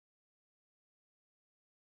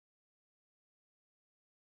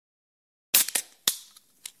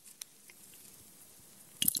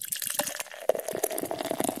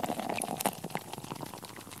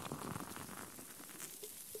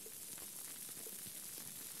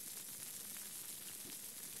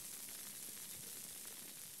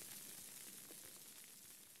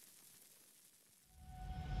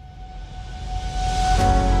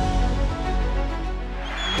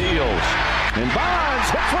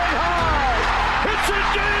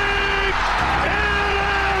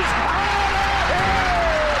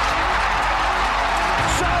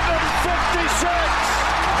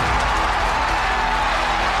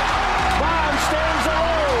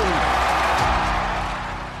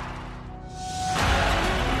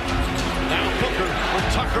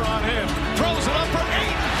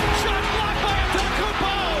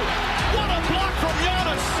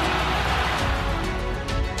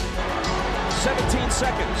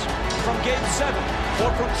from Game 7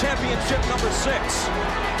 or from championship number 6.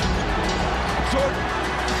 Jordan,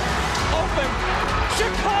 open,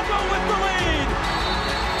 Chicago with the lead.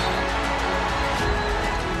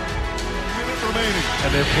 Minute remaining,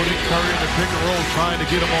 and they're putting Curry in the pick and roll, trying to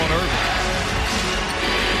get him on Irving.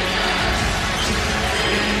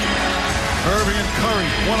 Irving and Curry,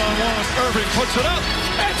 one-on-one. Irving puts it up.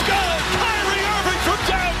 It's good! Kyrie Irving from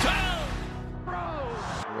downtown!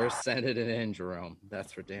 We're sending it in, Jerome.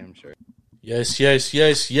 That's for damn sure.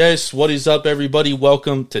 Yes. What is up, everybody?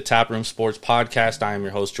 Welcome to Taproom Sports Podcast. I am your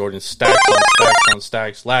host, Jordan Stacks on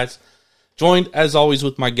Stacks Lats. Joined, as always,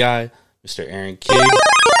 with my guy, Mr. Aaron Kidd.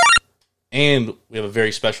 And we have a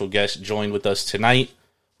very special guest joined with us tonight.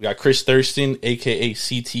 We got Chris Thurston, a.k.a.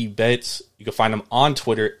 CT Bets. You can find him on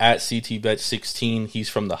Twitter at CTBets16. He's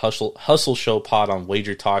from the Hustle Show pod on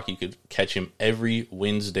Wager Talk. You could catch him every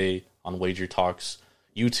Wednesday on Wager Talk's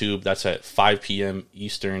YouTube. That's at 5 p.m.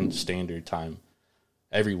 Eastern Standard Time.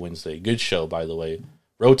 Every Wednesday. Good show, by the way.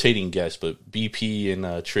 Rotating guests, but BP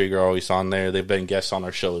and Trig are always on there. They've been guests on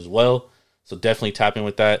our show as well. So definitely tap in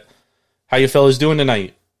with that. How you fellas doing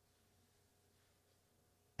tonight?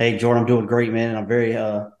 Hey, Jordan, I'm doing great, man. And I'm very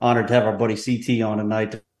honored to have our buddy CT on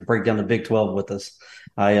tonight to break down the Big 12 with us.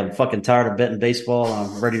 I am fucking tired of betting baseball.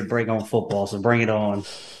 And I'm ready to break on football, so bring it on.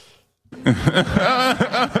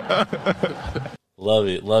 Love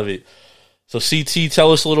it. So, CT,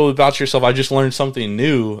 tell us a little bit about yourself. I just learned something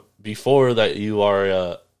new before that you are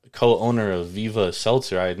a co-owner of Viva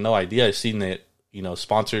Seltzer. I had no idea. I've seen that,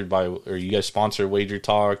 sponsored by, or you guys sponsor Wager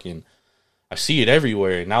Talk, and I see it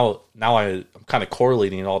everywhere. Now I'm kind of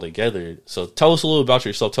correlating it all together. So tell us a little about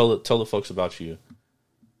yourself. Tell the folks about you.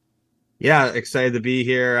 Yeah, excited to be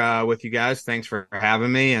here with you guys. Thanks for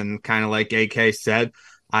having me. And kind of like AK said,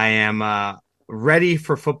 I am ready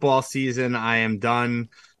for football season. I am done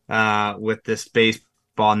with this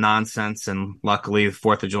baseball nonsense. And luckily, the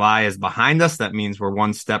 4th of July is behind us. That means we're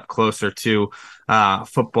one step closer to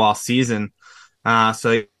football season.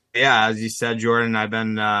 So yeah, as you said, Jordan, I've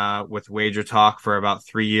been with Wager Talk for about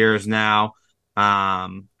 3 years now.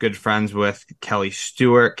 Good friends with Kelly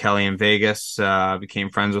Stewart. Kelly in Vegas. Became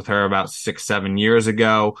friends with her about 6-7 years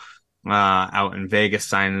ago out in Vegas,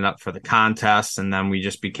 signing up for the contest. And then we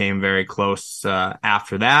just became very close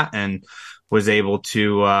after that and was able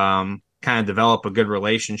to kind of develop a good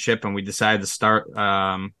relationship. And we decided to start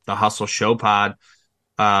the Hustle Show pod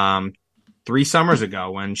 3 summers ago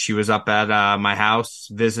when she was up at my house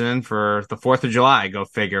visiting for the 4th of July. Go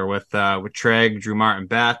figure, with Trig, Drew Martin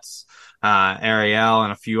Betts, Ariel,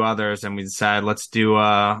 and a few others. And we decided, let's do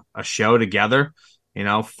a show together,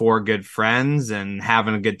 4 good friends and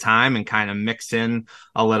having a good time and kind of mix in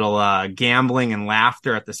a little gambling and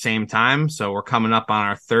laughter at the same time. So we're coming up on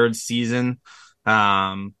our 3rd season,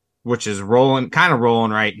 which is rolling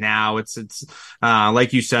right now. It's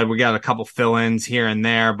like you said, we got a couple fill-ins here and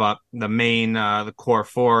there, but the main, the core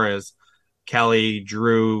 4 is Kelly,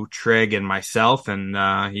 Drew, Trig, and myself.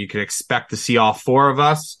 And you could expect to see all 4 of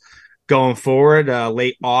us going forward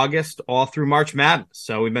late August, all through March Madness.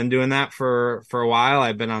 So we've been doing that for a while.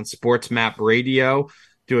 I've been on Sports Map Radio,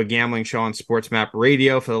 do a gambling show on Sports Map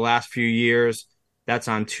Radio for the last few years. That's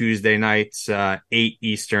on Tuesday nights, 8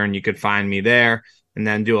 Eastern. You could find me there. And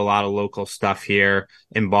then do a lot of local stuff here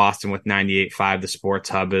in Boston with 98.5, the Sports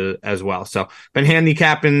Hub as well. So been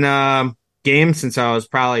handicapping games since I was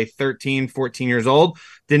probably 13, 14 years old.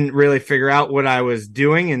 Didn't really figure out what I was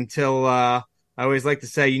doing until I always like to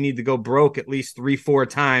say you need to go broke at least 3-4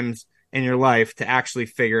 times in your life to actually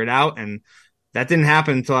figure it out. And that didn't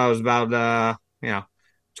happen until I was about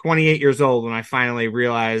 28 years old when I finally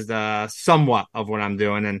realized somewhat of what I'm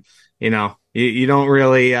doing. And, you don't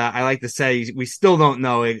really, I like to say, we still don't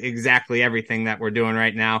know exactly everything that we're doing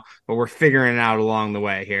right now, but we're figuring it out along the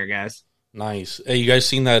way here, guys. Nice. Hey, you guys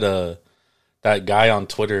seen that that guy on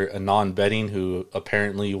Twitter, Anon Betting, who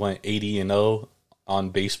apparently went 80-0 on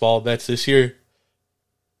baseball bets this year?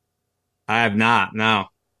 I have not, no.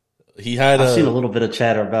 I've seen a little bit of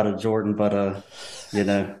chatter about it, Jordan, but,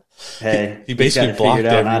 hey. He basically blocked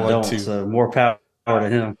everyone, too. So more power to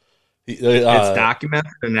him. It's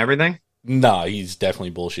documented and everything? Nah, he's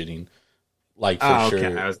definitely bullshitting. For sure.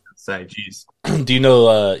 Okay. I was going to say, geez. Do you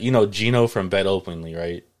know Gino from Bet Openly,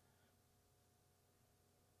 right?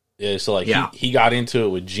 Yeah, so he got into it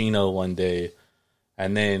with Gino one day,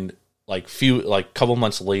 and then couple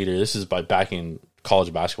months later, this is back in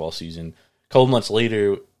college basketball season. A couple months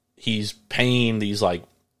later, he's paying these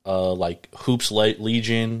Hoops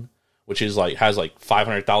Legion, which is has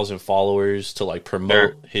 500,000 followers to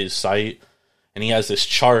promote his site. And he has this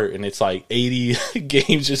chart, and it's 80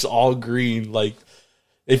 games just all green.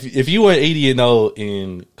 if you went 80-0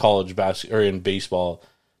 in college basketball or in baseball,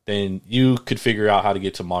 then you could figure out how to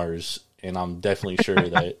get to Mars, and I'm definitely sure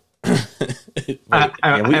that.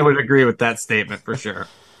 I would agree with that statement for sure.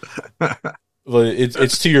 But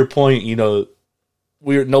it's to your point,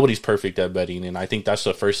 nobody's perfect at betting, and I think that's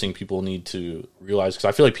the first thing people need to realize, because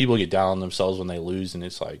I feel like people get down on themselves when they lose, and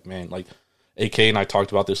it's like, man, like AK and I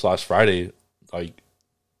talked about this last Friday, like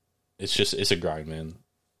it's a grind, man,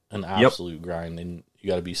 an absolute grind, and you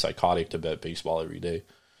got to be psychotic to bet baseball every day.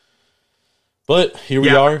 But here we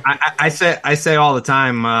are. I say all the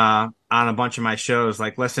time on a bunch of my shows,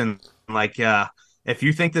 like, listen, like, if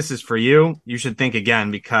you think this is for you, you should think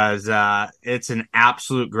again, because it's an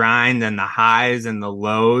absolute grind, and the highs and the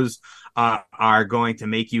lows are going to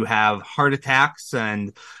make you have heart attacks,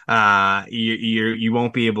 and you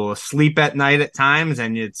won't be able to sleep at night at times,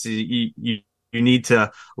 and you need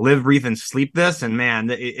to live, breathe, and sleep this. And man,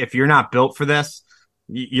 if you're not built for this,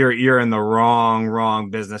 you're in the wrong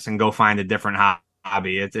business, and go find a different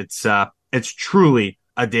hobby. It's truly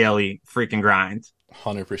a daily freaking grind.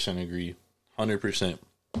 100% agree. 100%.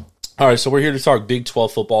 All right, so we're here to talk Big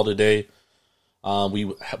 12 football today.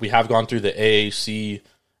 We have gone through the AAC,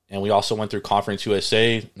 and we also went through Conference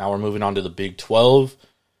USA. Now we're moving on to the Big 12,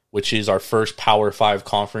 which is our first Power 5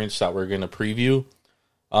 conference that we're going to preview.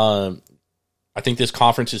 I think this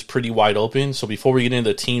conference is pretty wide open. So before we get into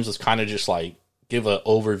the teams, let's kind of just like give an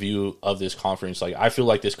overview of this conference. Like, I feel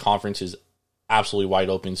like this conference is absolutely wide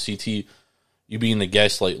open. CT, you being the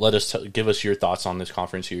guest, like, give us your thoughts on this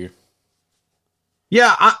conference here.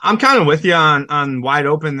 Yeah, I'm kind of with you on wide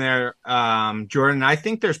open there, Jordan. I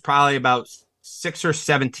think there's probably about 6 or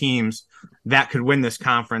 7 teams that could win this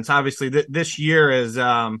conference. Obviously, this year is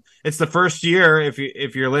it's the first year.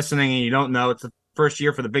 If you're listening and you don't know, it's the first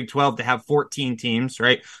year for the Big 12 to have 14 teams,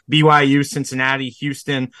 right? BYU, Cincinnati,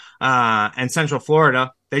 Houston, and Central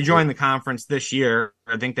Florida. They joined the conference this year.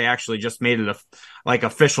 I think they actually just made it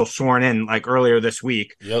official sworn in like earlier this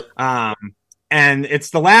week. Yep. And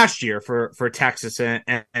it's the last year for Texas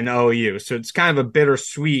and OU. So it's kind of a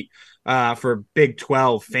bittersweet for Big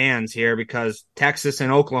 12 fans here, because Texas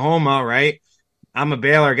and Oklahoma, right? I'm a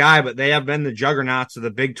Baylor guy, but they have been the juggernauts of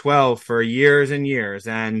the Big 12 for years and years.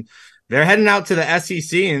 And they're heading out to the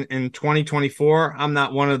SEC in 2024. I'm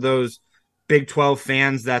not one of those Big 12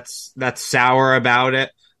 fans that's sour about it.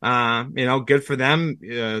 Good for them.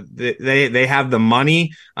 They have the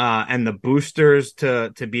money and the boosters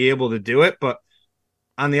to be able to do it. But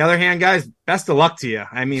on the other hand, guys, best of luck to you.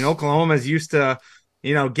 I mean, Oklahoma's used to,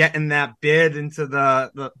 getting that bid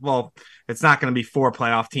into well, it's not going to be 4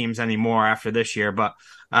 playoff teams anymore after this year, but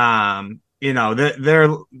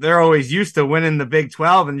they're always used to winning the Big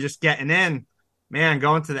 12 and just getting in. Man,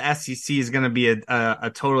 going to the SEC is going to be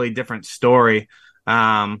a totally different story.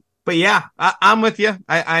 But yeah, I'm with you.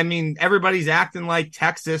 I mean, everybody's acting like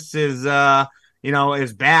Texas is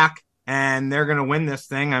back and they're going to win this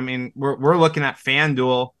thing. I mean, we're looking at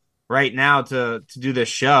FanDuel right now to do this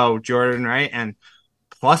show, Jordan, right? And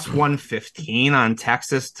plus 115 on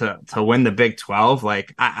Texas to win the Big 12.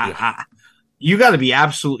 Like, you got to be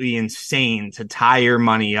absolutely insane to tie your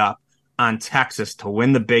money up on Texas to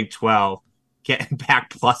win the Big 12. Getting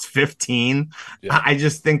back plus 15. Yeah. I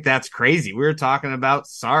just think that's crazy. We were talking about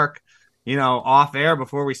Sark, off air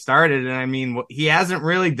before we started. And I mean, he hasn't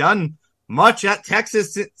really done much at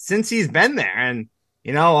Texas since he's been there. And,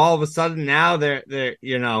 all of a sudden now they're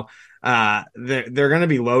going to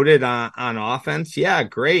be loaded on offense. Yeah,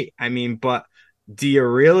 great. I mean, but do you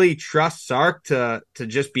really trust Sark to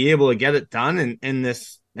just be able to get it done in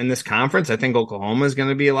this conference? I think Oklahoma is going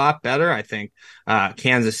to be a lot better. I think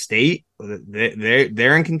Kansas State,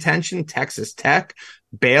 they're in contention. Texas Tech,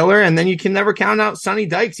 Baylor, and then you can never count out Sonny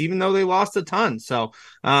Dykes, even though they lost a ton. So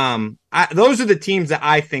those are the teams that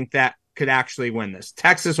I think that could actually win this: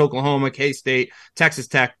 Texas, Oklahoma, K-State, Texas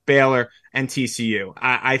Tech, Baylor, and TCU.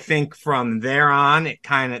 I think from there on,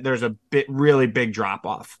 there's a really big drop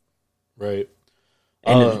off. Right.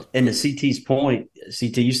 And to CT's point,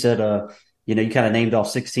 CT, you said you kind of named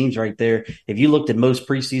off 6 teams right there. If you looked at most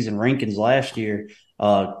preseason rankings last year,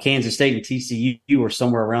 Kansas State and TCU were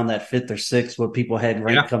somewhere around that 5th or 6th, what people had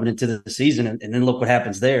ranked coming into the season. And then look what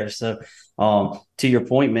happens there. So to your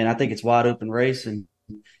point, man, I think it's wide open race. And,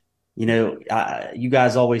 you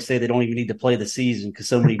guys always say they don't even need to play the season because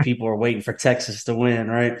so many people are waiting for Texas to win,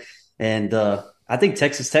 right? And I think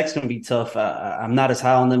Texas Tech's going to be tough. I'm not as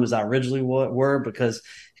high on them as I originally were because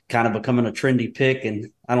kind of becoming a trendy pick,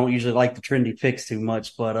 and I don't usually like the trendy picks too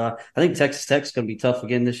much. But I think Texas Tech's going to be tough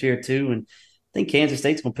again this year too, and I think Kansas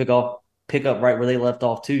State's going to pick up right where they left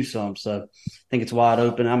off too. So I think it's wide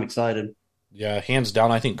open. I'm excited. Yeah, hands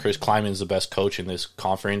down, I think Chris Kleiman's the best coach in this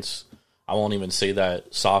conference. I won't even say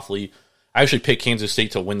that softly. I actually picked Kansas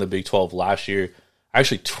State to win the Big 12 last year. I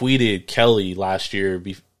actually tweeted Kelly last year,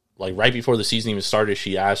 right before the season even started.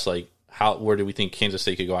 She asked, where do we think Kansas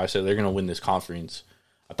State could go? I said, they're going to win this conference.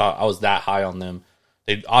 I thought I was that high on them.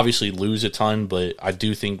 They'd obviously lose a ton, but I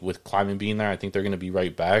do think with Kleiman being there, I think they're going to be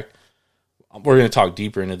right back. We're going to talk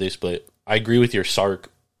deeper into this, but I agree with your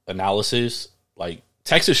Sark analysis.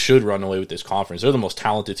 Texas should run away with this conference. They're the most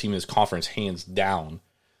talented team in this conference, hands down.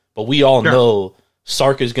 But we all know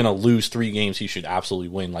Sark is going to lose 3 games he should absolutely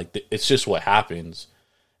win. It's just what happens.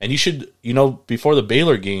 And you should, before the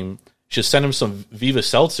Baylor game, should send him some Viva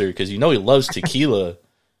Seltzer because he loves tequila.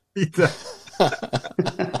 Get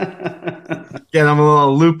him a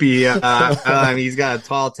little loopy. He's got a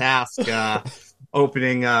tall task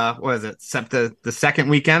opening. What is it? The second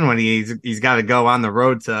weekend when he's got to go on the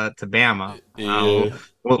road to Bama.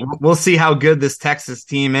 We'll see how good this Texas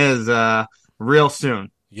team is real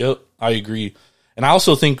soon. Yep, I agree. And I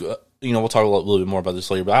also think we'll talk a little bit more about this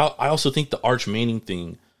later. But I also think the Arch Manning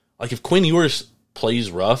thing, if Quinn Ewers plays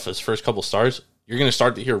rough his first couple starts, you're going to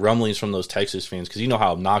start to hear rumblings from those Texas fans because you know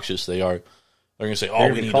how obnoxious they are. They're going to say,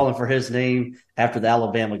 we need calling for his name after the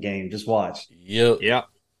Alabama game. Just watch. Yep.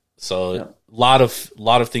 So a lot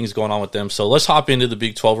of things going on with them. So let's hop into the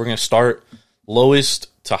Big 12. We're going to start lowest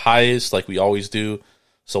to highest like we always do.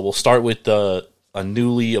 So we'll start with a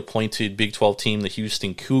newly appointed Big 12 team, the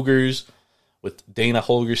Houston Cougars, with Dana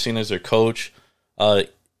Holgorsen as their coach.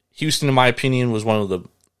 Houston, in my opinion, was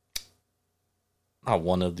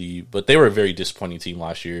but they were a very disappointing team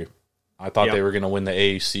last year. I thought they were going to win the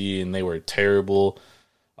AAC, and they were terrible.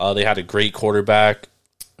 They had a great quarterback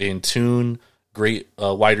in Tune, great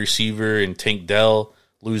wide receiver in Tank Dell.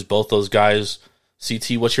 Lose both those guys.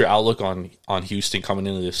 CT, what's your outlook on Houston coming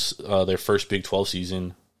into this their first Big 12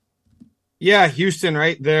 season? Yeah, Houston,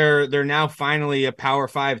 right? They're now finally a Power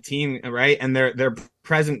 5 team, right? And they're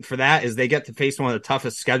present for that is they get to face one of the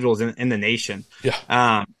toughest schedules in the nation.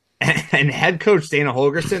 Yeah. And head coach Dana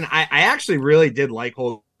Holgorsen, I actually really did like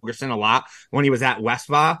Holgorsen a lot when he was at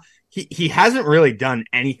Westphal. He hasn't really done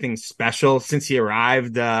anything special since he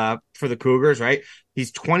arrived for the Cougars, right?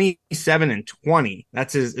 He's 27-20.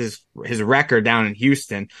 That's his record down in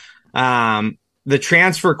Houston. The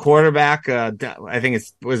transfer quarterback, I think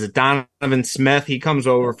was it Donovan Smith? He comes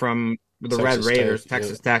over from the Red Raiders,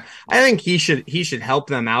 Texas Tech. I think he should help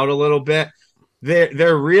them out a little bit.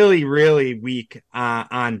 They're really, really weak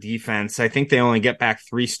on defense. I think they only get back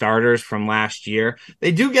 3 starters from last year.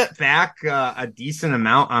 They do get back a decent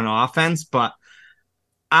amount on offense, but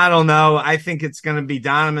I don't know. I think it's going to be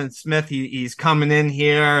Donovan Smith. He's coming in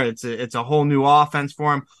here. It's a whole new offense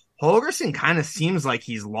for him. Holgorsen kind of seems like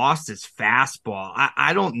he's lost his fastball.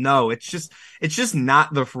 I don't know. It's just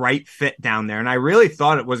not the right fit down there. And I really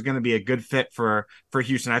thought it was going to be a good fit for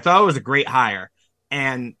Houston. I thought it was a great hire.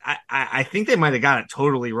 And I think they might have got it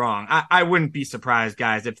totally wrong. I wouldn't be surprised,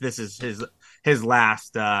 guys, if this is his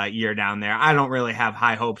last year down there. I don't really have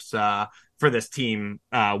high hopes for this team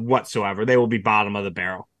whatsoever. They will be bottom of the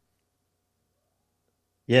barrel.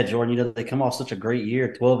 Yeah, Jordan, they come off such a great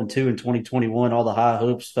year, 12-2 in 2021. All the high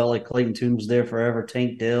hopes, felt like Clayton Tune was there forever.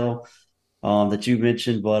 Tank Dell that you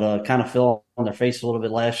mentioned, but kind of fell on their face a little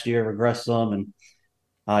bit last year, regressed some. And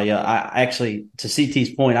I actually, to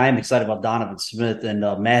CT's point, I am excited about Donovan Smith and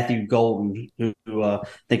Matthew Golden, who I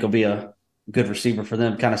think will be a good receiver for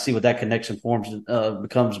them. Kind of see what that connection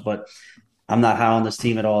becomes, but I'm not high on this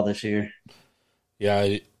team at all this year.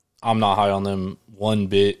 Yeah, I'm not high on them one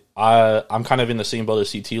bit. I'm kind of in the same boat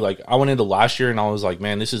as CT. I went into last year and I was like,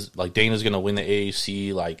 man, this is Dana's going to win the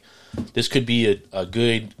AAC. This could be a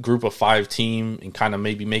good group of 5 team and kind of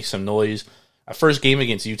maybe make some noise. At first game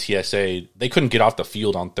against UTSA, they couldn't get off the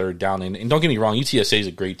field on 3rd down. And don't get me wrong, UTSA is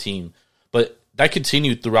a great team. But that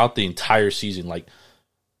continued throughout the entire season.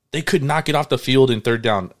 They could not get off the field in 3rd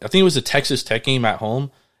down. I think it was a Texas Tech game at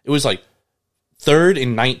home. It was 3rd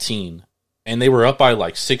and 19. And they were up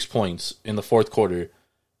by 6 points in the 4th quarter.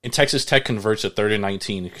 And Texas Tech converts a 3rd and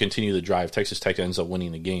 19 to continue the drive. Texas Tech ends up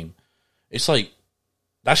winning the game. It's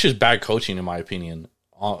that's just bad coaching, in my opinion,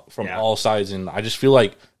 from all sides. And I just feel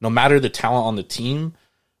like no matter the talent on the team,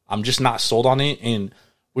 I'm just not sold on it. And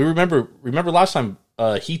we remember last time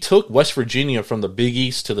he took West Virginia from the Big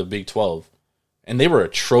East to the Big 12. And they were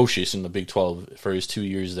atrocious in the Big 12 for his 2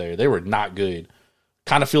 years there. They were not good.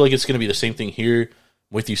 Kind of feel like it's going to be the same thing here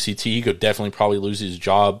with UCT. He could definitely probably lose his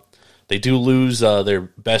job. They do lose their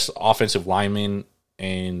best offensive lineman,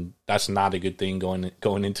 and that's not a good thing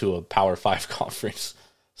going into a Power 5 conference.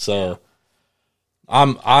 So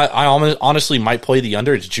I honestly might play the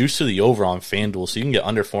under. It's juiced to the over on FanDuel, so you can get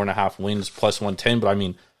under 4.5 wins plus 110. But I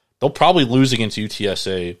mean, they'll probably lose against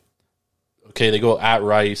UTSA. Okay, they go at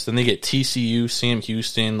Rice, then they get TCU, Sam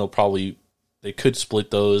Houston. They could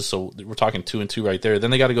split those, so we're talking 2-2 right there.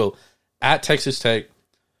 Then they got to go at Texas Tech,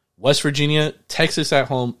 West Virginia, Texas at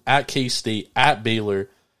home, at K-State, at Baylor,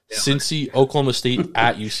 Cincy, Oklahoma State,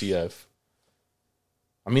 at UCF.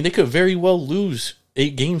 I mean, they could very well lose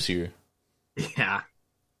 8 games here. Yeah,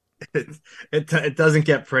 it doesn't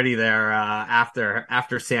get pretty there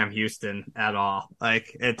after Sam Houston at all.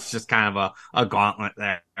 Like, it's just kind of a gauntlet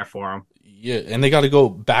there for them. Yeah, and they got to go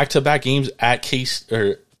back-to-back games at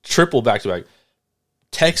or triple back-to-back.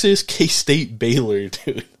 Texas, K-State, Baylor,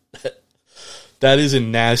 dude. That is a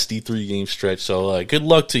nasty 3-game stretch. So good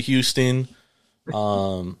luck to Houston.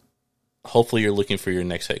 Hopefully you're looking for your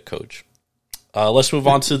next head coach. Let's move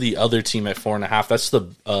on to the other team at 4.5. That's the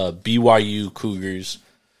BYU Cougars.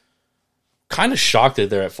 Kind of shocked that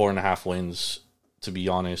they're at 4.5 wins, to be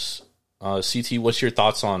honest. CT, what's your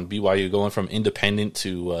thoughts on BYU going from independent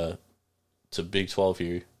to Big 12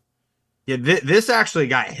 here? Yeah, this actually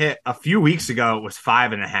got hit a few weeks ago. It was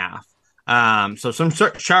 5.5. So some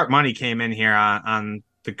sharp money came in here on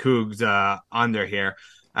the Cougs under here.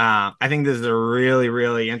 I think this is a really,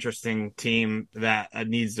 really interesting team that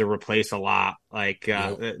needs to replace a lot.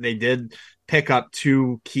 They did pick up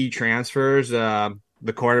 2 key transfers.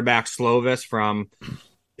 The quarterback Slovis from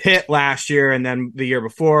Pitt last year, and then the year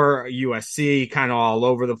before USC, kind of all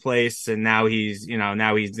over the place. And now he's going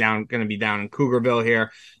to be down in Cougarville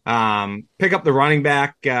here. Pick up the running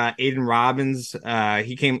back, Aiden Robbins.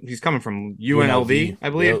 He's coming from UNLV, I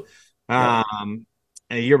believe. Yep.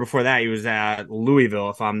 And a year before that, he was at Louisville,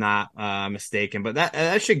 if I'm not mistaken. But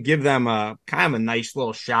that should give them a kind of a nice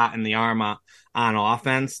little shot in the arm on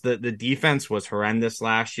offense. The defense was horrendous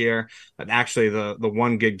last year. But actually, the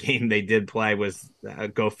one good game they did play was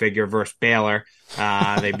go figure versus Baylor.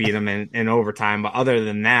 They beat them in overtime. But other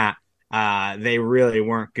than that, they really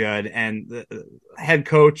weren't good. And the head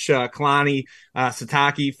coach Kalani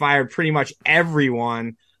Sitake fired pretty much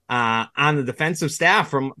everyone on the defensive staff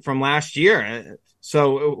from last year.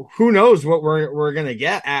 So who knows what we're going to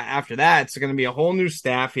get after that. It's going to be a whole new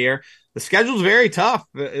staff here. The schedule's very tough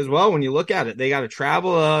as well when you look at it. They got to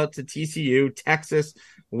travel to TCU, Texas,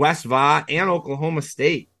 West Va, and Oklahoma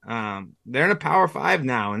State. They're in a Power 5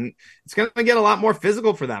 now, and it's going to get a lot more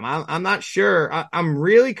physical for them. I'm not sure. I'm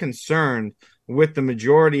really concerned with the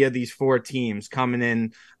majority of these 4 teams coming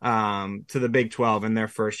in to the Big 12 in their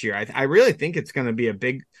first year. I really think it's going to be a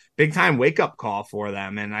big time wake up call for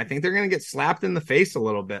them, and I think they're going to get slapped in the face a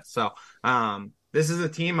little bit. So this is a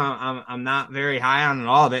team I'm not very high on at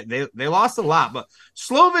all. They lost a lot, but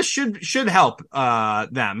Slovis should help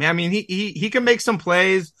them. I mean, he can make some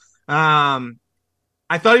plays.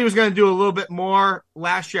 I thought he was going to do a little bit more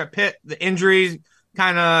last year at Pitt. The injuries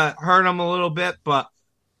kind of hurt him a little bit, but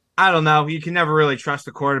I don't know. You can never really trust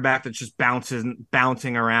a quarterback that's just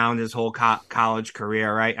bouncing around his whole college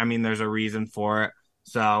career, right? I mean, there's a reason for it.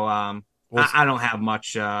 So I don't have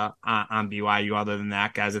much on BYU other than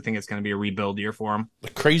that, guys. I think it's going to be a rebuild year for him. The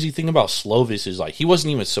crazy thing about Slovis is he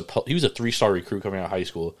wasn't even he was a 3-star recruit coming out of high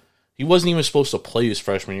school. He wasn't even supposed to play his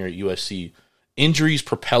freshman year at USC. Injuries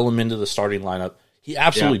propel him into the starting lineup. He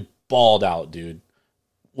absolutely balled out, dude.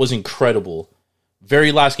 Was incredible.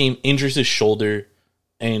 Very last game, injures his shoulder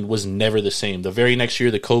and was never the same. The very next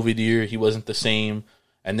year, the COVID year, he wasn't the same.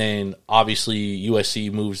 And then obviously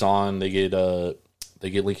USC moves on. They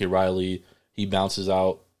get Lincoln Riley. He bounces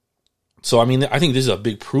out. So, I mean, I think this is a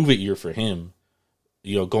big prove-it year for him,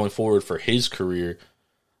 going forward for his career.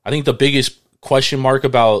 I think the biggest question mark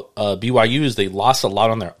about BYU is they lost a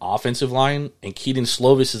lot on their offensive line, and Keaton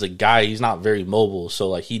Slovis is a guy, he's not very mobile,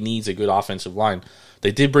 so he needs a good offensive line.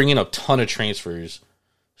 They did bring in a ton of transfers,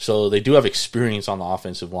 so they do have experience on the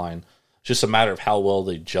offensive line. It's just a matter of how well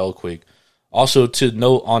they gel quick. Also, to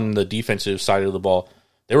note on the defensive side of the ball,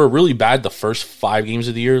 they were really bad the first 5 games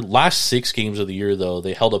of the year. Last 6 games of the year, though,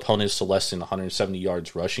 they held opponents to less than 170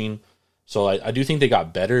 yards rushing. So I do think they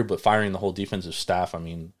got better, but firing the whole defensive staff, I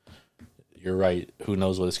mean, you're right. Who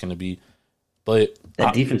knows what it's going to be. But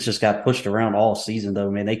that defense just got pushed around all season, though,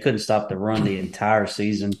 man. They couldn't stop the run the entire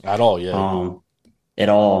season. At all, yeah. At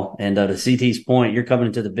all. And to CT's point, you're coming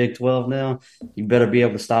into the Big 12 now. You better be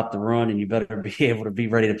able to stop the run, and you better be able to be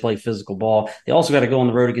ready to play physical ball. They also got to go on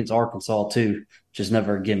the road against Arkansas, too, which is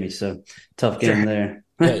never a gimme. So, tough game there.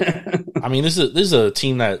 Yeah. I mean, this is a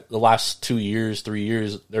team that the last 2 years, 3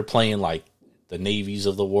 years, they're playing like the Navies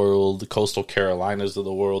of the world, the Coastal Carolinas of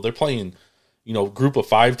the world. They're playing, group of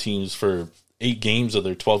 5 teams for 8 games of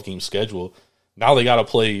their 12-game schedule. Now they got to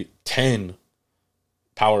play 10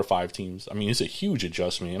 Power 5 teams. I mean, it's a huge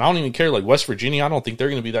adjustment. And I don't even care. Like West Virginia, I don't think they're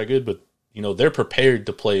going to be that good, but, they're prepared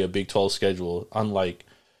to play a Big 12 schedule, unlike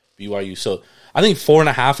BYU. So I think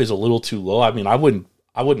 4.5 is a little too low. I mean, I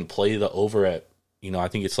wouldn't play the over at, I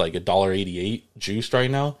think it's like $1.88 juiced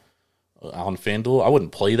right now on FanDuel. I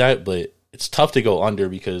wouldn't play that, but it's tough to go under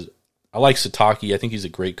because I like Satake. I think he's a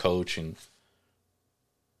great coach, and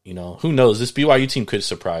who knows? This BYU team could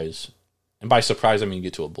surprise, and by surprise I mean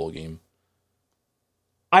get to a bowl game.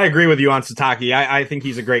 I agree with you on Satake. I think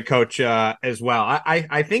he's a great coach as well.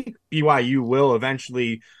 I think BYU will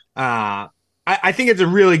eventually. I think it's a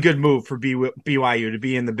really good move for BYU to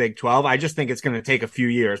be in the Big 12. I just think it's going to take a few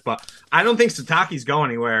years, but I don't think Satake's going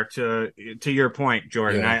anywhere. To your point,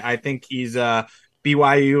 Jordan, yeah. I think he's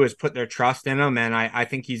BYU has put their trust in him, and I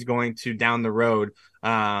think he's going to down the road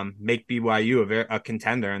make BYU a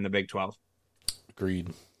contender in the Big 12. Agreed.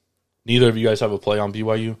 Neither of you guys have a play on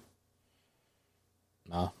BYU?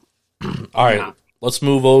 No. All right, no. Let's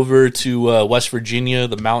move over to West Virginia,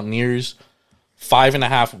 the Mountaineers.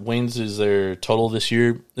 5.5 wins is their total this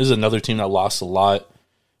year. This is another team that lost a lot.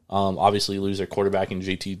 Obviously, lose their quarterback in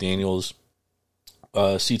JT Daniels.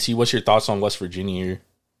 CT, what's your thoughts on West Virginia here?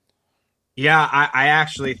 Yeah, I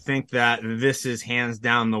actually think that this is hands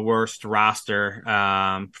down the worst roster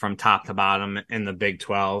from top to bottom in the Big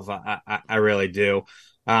 12. I really do.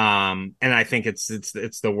 And I think it's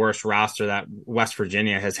the worst roster that West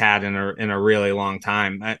Virginia has had in a really long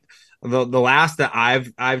time. The last that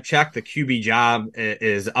I've checked, the QB job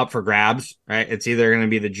is up for grabs, right? It's either going to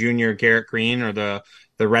be the junior Garrett Green or the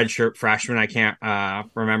redshirt freshman. I can't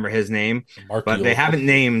remember his name, but they haven't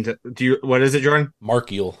named. What is it, Jordan?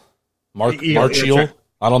 Mark Eel. Marchiel.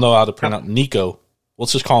 I don't know how to pronounce Nico.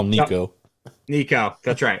 Let's just call him Nico. Nico.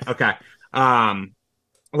 That's right. Okay.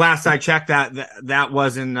 Last I checked, that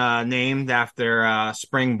wasn't named after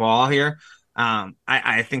spring ball here.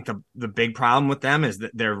 I think the big problem with them is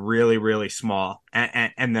that they're really, really small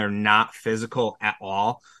and they're not physical at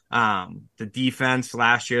all. The defense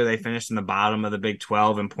last year, they finished in the bottom of the Big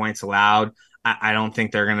 12 in points allowed. I don't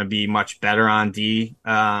think they're going to be much better on D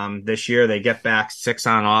this year. They get back 6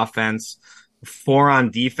 on offense, 4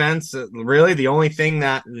 on defense. Really, the only thing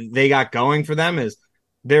that they got going for them is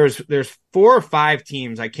there's 4 or 5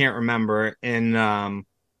 teams, I can't remember, in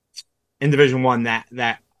Division I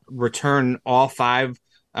that return all 5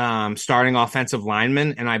 starting offensive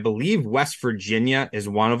linemen, and I believe West Virginia is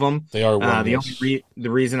one of them. They are one. The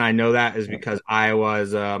reason I know that is because Iowa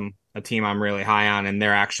is a team I'm really high on, and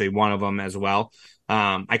they're actually one of them as well.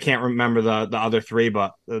 I can't remember the other 3,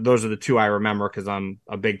 but those are the 2 I remember because I'm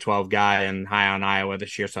a Big 12 guy and high on Iowa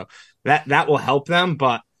this year. So that will help them,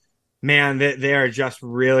 but man, they are just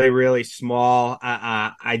really, really small.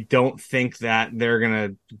 I don't think that they're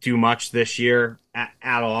going to do much this year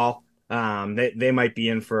at all. They might be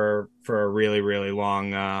in for a really, really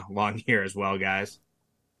long year as well, guys.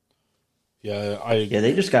 Yeah,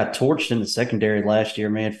 they just got torched in the secondary last year,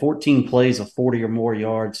 man. 14 plays of 40 or more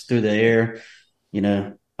yards through the air.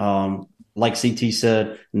 Like CT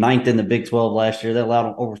said, 9th in the Big 12 last year. They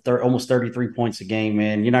allowed almost 33 points a game,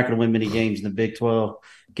 man. You're not going to win many games in the Big 12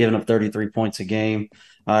 giving up 33 points a game.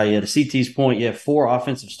 To CT's point, you have 4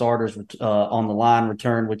 offensive starters on the line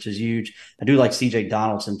return, which is huge. I do like CJ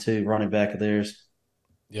Donaldson, too, running back of theirs.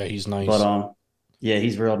 Yeah, he's nice. But,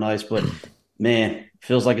 he's real nice. But, man,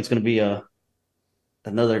 feels like it's going to be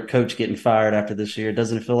another coach getting fired after this year.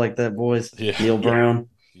 Doesn't it feel like that, boys? Yeah. Neil Brown?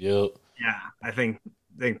 Yep. Yeah, I think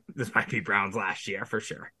this might be Brown's last year for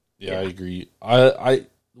sure. Yeah, I agree. I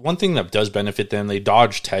one thing that does benefit them, they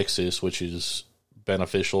dodged Texas, which is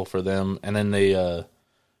beneficial for them, and then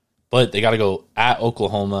but they got to go at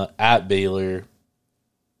Oklahoma, at Baylor.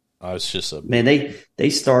 It's just man. They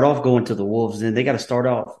start off going to the Wolves, and they got to start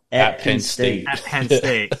off at Penn State. At Penn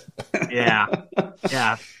State, yeah.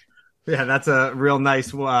 That's a real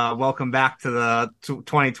nice welcome back to the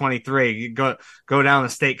 2023. Go down to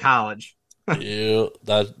State College. Yeah,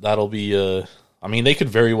 that'll be. I mean, they could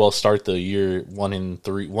very well start the year 1-3,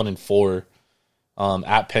 1-4.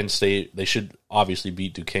 At Penn State, they should obviously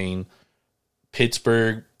beat Duquesne,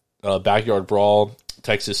 Pittsburgh, backyard brawl,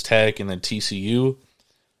 Texas Tech, and then TCU.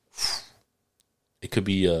 It could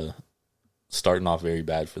be starting off very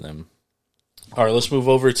bad for them. All right, let's move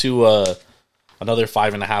over to another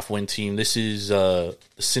 5.5 win team. This is the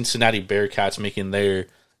Cincinnati Bearcats making their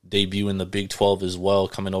debut in the Big 12 as well,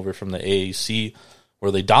 coming over from the AAC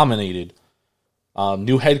where they dominated.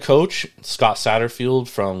 New head coach, Scott Satterfield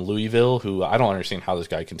from Louisville, who I don't understand how this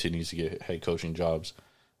guy continues to get head coaching jobs.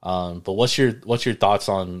 But what's your thoughts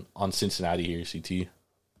on Cincinnati here, CT?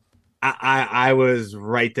 I was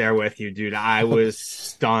right there with you, dude. I was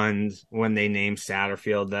stunned when they named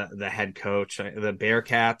Satterfield the head coach. The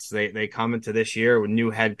Bearcats, they come into this year with new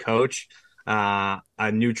head coach, a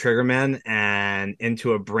new triggerman, and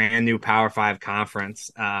into a brand new Power 5 conference.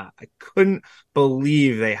 I couldn't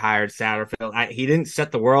believe they hired Satterfield. He didn't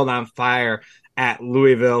set the world on fire at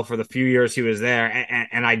Louisville for the few years he was there,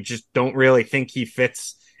 and I just don't really think he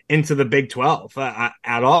fits into the Big 12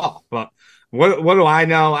 at all. But what do I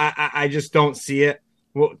know? I just don't see it.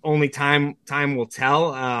 Well, only time will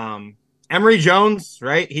tell. Emory Jones,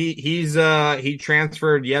 right? He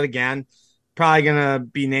transferred yet again. Probably gonna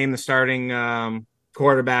be named the starting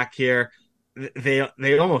quarterback here.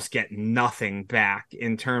 They almost get nothing back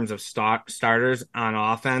in terms of starters on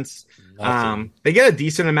offense. They get a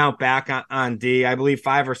decent amount back on D. I believe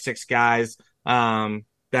 5 or 6 guys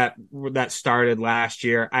that started last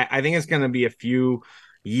year. I think it's going to be a few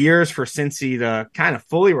years for Cincy to kind of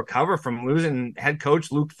fully recover from losing head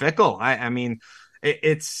coach Luke Fickell. I mean,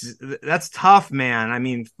 that's tough, man. I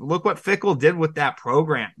mean, look what Fickell did with that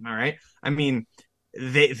program. All right. I mean,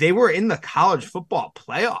 they were in the college football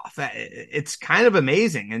playoff. It's kind of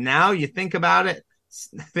amazing. And now you think about it,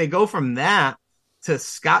 they go from that to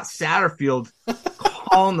Scott Satterfield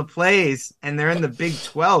calling the plays, and they're in the Big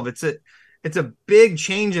 12. It's a big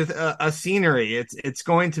change of a scenery. It's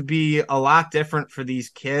going to be a lot different for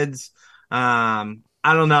these kids. I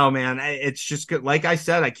don't know, man. It's just good. Like I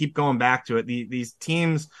said, I keep going back to it. These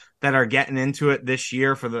teams that are getting into it this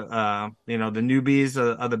year for the the newbies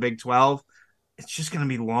of the Big 12, it's just going to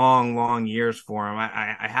be long years for them.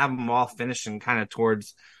 I have them all finishing kind of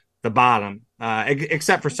towards the bottom,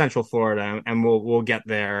 except for Central Florida, and we'll get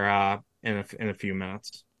there in a few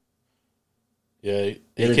minutes. Yeah,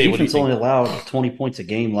 the defense only allowed 20 points a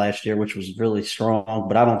game last year, which was really strong,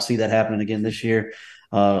 but I don't see that happening again this year.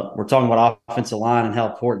 We're talking about offensive line and how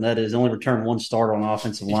important that is. They only returned 1 starter on the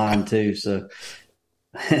offensive line, too. So,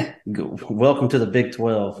 welcome to the Big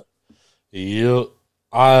 12. Yeah,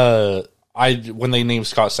 when they named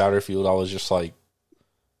Scott Satterfield, I was just like,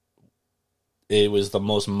 it was the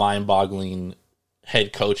most mind-boggling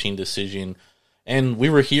head coaching decision. And we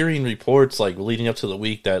were hearing reports like leading up to the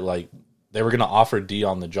week that like they were going to offer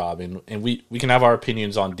Deion the job, and we can have our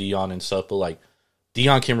opinions on Deion and stuff, but like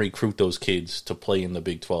Deion can recruit those kids to play in the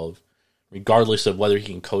Big 12, regardless of whether he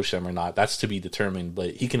can coach them or not. That's to be determined,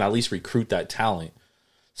 but he can at least recruit that talent.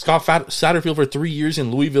 Scott Satterfield for 3 years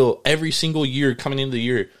in Louisville, every single year coming into the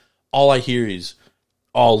year, all I hear is,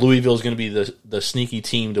 "Oh, Louisville is going to be the sneaky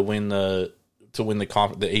team to win the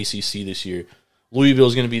ACC this year. Louisville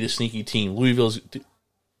is going to be the sneaky team.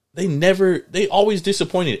 They always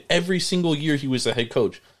disappointed every single year he was the head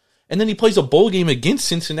coach. And then he plays a bowl game against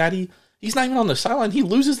Cincinnati. He's not even on the sideline. He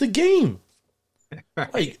loses the game.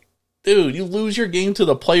 Like, dude, you lose your game to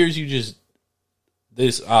the players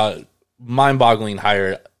this mind-boggling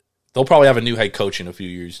hire. They'll probably have a new head coach in a few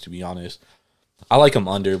years, to be honest. I like him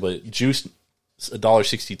under, but juice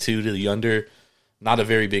 $1.62 to the under. Not a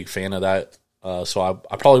very big fan of that. So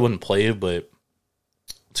I probably wouldn't play it, but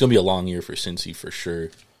it's going to be a long year for Cincy for sure.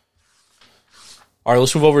 All right,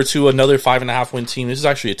 let's move over to another 5.5 win team. This is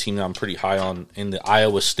actually a team that I'm pretty high on in the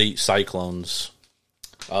Iowa State Cyclones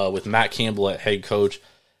with Matt Campbell at head coach.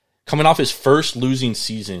 Coming off his first losing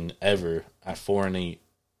season ever at 4-8.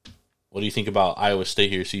 What do you think about Iowa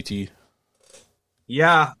State here, CT?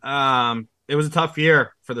 Yeah, it was a tough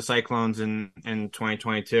year for the Cyclones in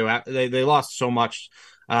 2022. They lost so much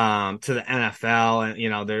to the NFL,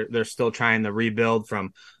 and they're still trying to rebuild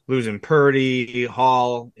from losing Purdy,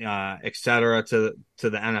 Hall, etc. to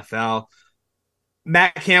the NFL.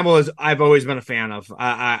 Matt Campbell I've always been a fan of.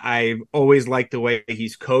 I've always liked the way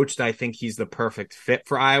he's coached. I think he's the perfect fit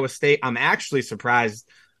for Iowa State. I'm actually surprised,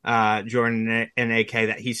 Jordan and AK,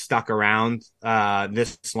 that he stuck around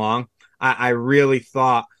this long. I really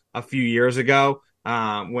thought a few years ago,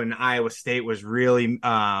 when Iowa State was really,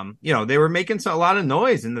 they were making a lot of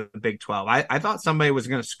noise in the Big 12. I thought somebody was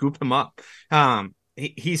going to scoop him up.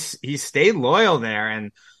 He stayed loyal there,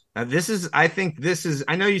 and I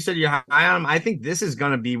know you said you're high on him. I think this is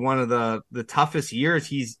going to be one of the toughest years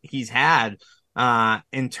he's had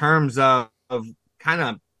in terms of kind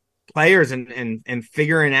of players and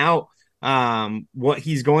figuring out what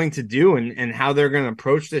he's going to do and how they're going to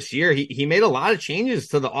approach this year. He made a lot of changes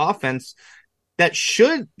to the offense that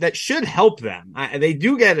should help them. They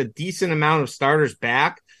do get a decent amount of starters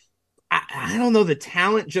back. I don't know. The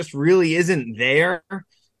talent just really isn't there.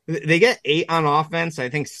 They get 8 on offense. I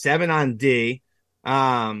think 7 on D.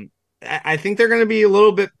 I think they're going to be a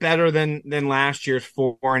little bit better than last year's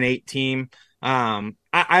 4-8 team.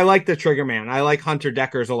 I like the trigger man. I like Hunter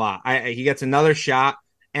Deckers a lot. He gets another shot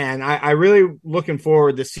And I really looking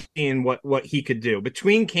forward to seeing what he could do.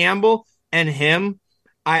 Between Campbell and him,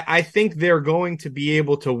 I think they're going to be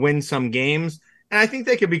able to win some games. And I think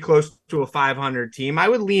they could be close to a 500 team. I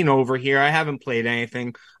would lean over here. I haven't played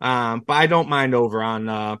anything, but I don't mind over on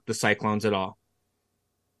the Cyclones at all.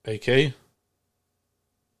 AK?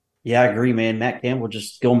 Yeah, I agree, man. Matt Campbell,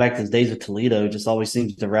 just going back to his days of Toledo, just always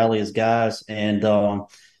seems to rally his guys. And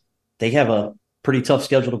they have a pretty tough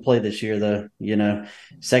schedule to play this year, though.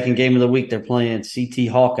 Second game of the week, they're playing CT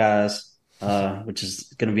Hawkeyes, which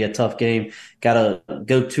is going to be a tough game. Got to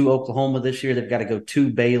go to Oklahoma this year. They've got to go to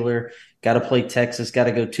Baylor. Got to play Texas. Got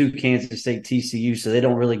to go to Kansas State, TCU. So they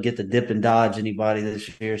don't really get to dip and dodge anybody this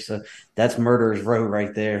year. So that's murderer's row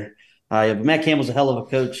right there. But Matt Campbell's a hell of a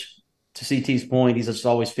coach. To CT's point, he's just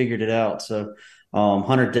always figured it out. So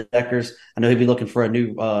Hunter Deckers, I know he'd be looking for a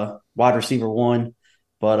new wide receiver one.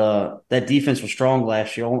 But that defense was strong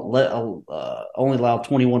last year. Only allowed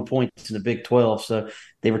 21 points in the Big 12. So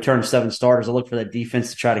they returned 7 starters. I look for that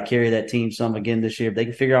defense to try to carry that team some again this year. If they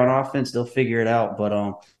can figure out offense, they'll figure it out.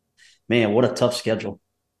 But, man, what a tough schedule.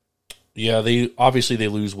 Yeah, they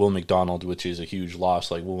lose Will McDonald, which is a huge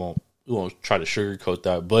loss. Like, we won't try to sugarcoat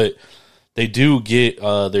that. But they do get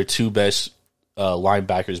their 2 best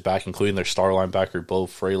linebackers back, including their star linebacker, Bo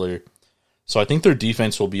Frailer. So I think their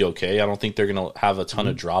defense will be okay. I don't think they're going to have a ton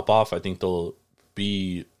of drop-off. I think they'll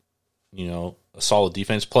be, a solid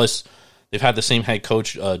defense. Plus, they've had the same head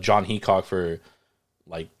coach, John Heacock, for,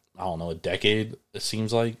 a decade, it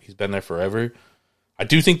seems like. He's been there forever. I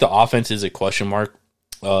do think the offense is a question mark.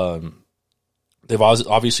 They've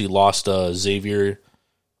obviously lost Xavier,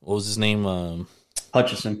 what was his name?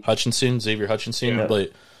 Hutchinson. Xavier Hutchinson. Yeah.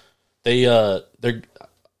 But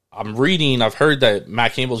I've heard that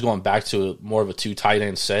Matt Campbell's going back to more of a 2 tight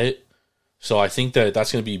end set. So I think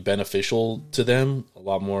that's going to be beneficial to them, a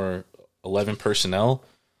lot more 11 personnel.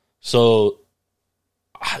 So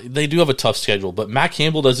they do have a tough schedule, but Matt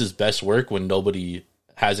Campbell does his best work when nobody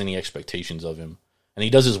has any expectations of him. And he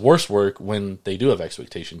does his worst work when they do have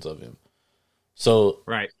expectations of him. So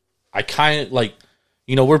right. I kind of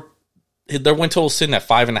their win total is sitting at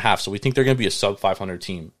 5.5, so we think they're going to be a sub 500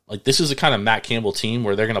 team. Like, this is the kind of Matt Campbell team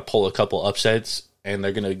where they're going to pull a couple upsets and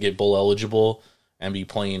they're going to get bowl eligible and be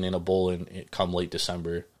playing in a bowl and come late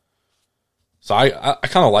December. So I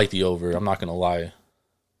kind of like the over. I'm not going to lie, and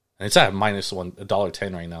it's at minus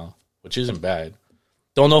 $1.10 right now, which isn't bad.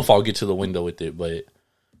 Don't know if I'll get to the window with it, but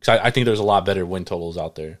because I think there's a lot better win totals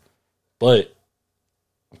out there. But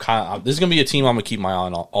this is going to be a team I'm going to keep my eye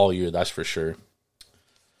on all year. That's for sure.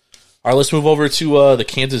 All right, let's move over to the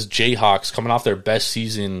Kansas Jayhawks, coming off their best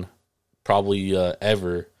season probably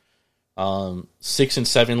ever.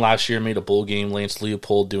 6-7 last year, made a bowl game. Lance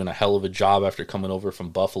Leopold doing a hell of a job after coming over from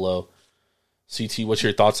Buffalo. CT, what's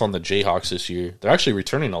your thoughts on the Jayhawks this year? They're actually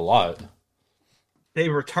returning a lot. They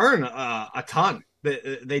return a ton.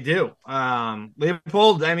 They do.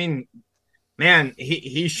 Leopold, I mean, man,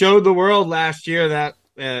 he showed the world last year that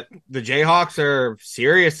the Jayhawks are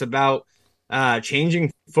serious about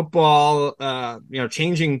changing football,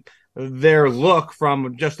 changing their look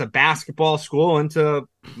from just a basketball school into,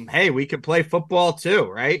 hey, we could play football too,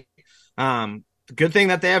 right? Good thing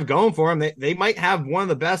that they have going for them. They might have one of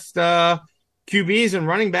the best QBs and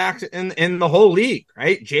running backs in the whole league,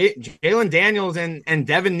 right? Jalen Daniels and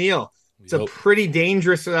Devin Neal. It's a pretty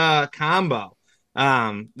dangerous combo.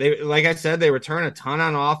 They, like I said, they return a ton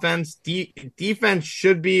on offense. Defense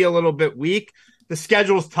should be a little bit weak. The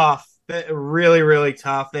schedule's tough. Really, really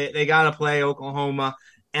tough. They got to play Oklahoma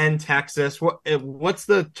and Texas. What's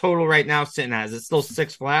the total right now sitting at? Is it still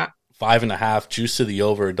 6 flat? 5.5, juice to the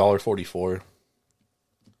over, $1.44.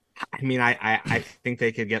 I mean, I think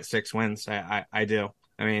they could get 6 wins. I do.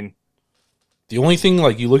 I mean, the only thing,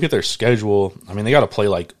 like, you look at their schedule, I mean, they got to play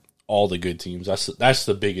like all the good teams. That's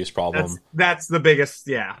the biggest problem. That's the biggest.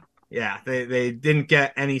 Yeah. They didn't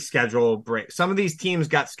get any schedule breaks. Some of these teams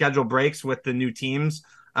got schedule breaks with the new teams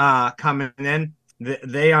coming in.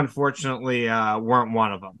 They unfortunately weren't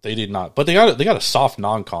one of them. They did not, but they got a soft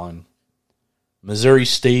non-con. Missouri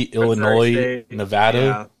State, Illinois, Nevada.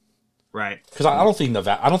 Yeah, right. Because I don't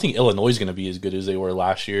think Illinois is going to be as good as they were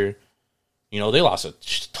last year. They lost a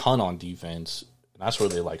ton on defense. And that's where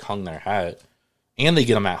they hung their hat, and they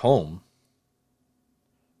get them at home.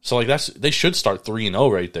 So they should start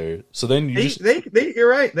 3-0 right there. So then you're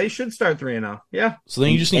right. They should start 3-0. Yeah. So then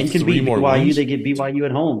you just need 3 more BYU, wins. They get BYU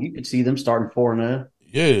at home. You could see them starting 4-0.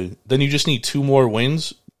 Yeah. Then you just need 2 more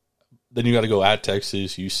wins. Then you got to go at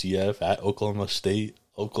Texas, UCF, at Oklahoma State,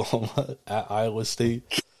 Oklahoma, at Iowa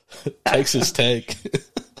State, Texas Tech.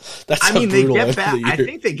 That's I mean, a brutal they end get back. of the year. I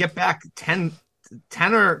think they get back 10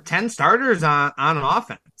 10 starters on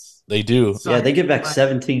offense. They do. So, Yeah, they get back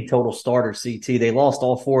 17 total starters, CT. They lost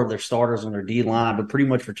all 4 of their starters on their D-line, but pretty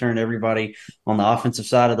much returned everybody on the offensive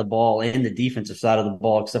side of the ball and the defensive side of the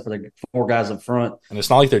ball, except for the 4 guys up front. And it's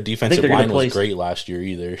not like their defensive line was play, great last year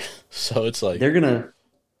either. So it's like they're going to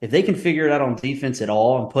 – if they can figure it out on defense at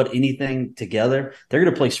all and put anything together, they're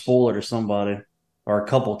going to play spoiler to somebody or a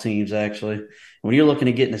couple teams, actually. When you're looking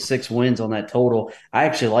at getting the 6 wins on that total, I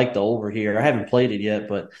actually like the over here. I haven't played it yet,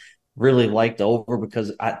 but – really like the over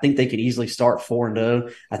because I think they could easily start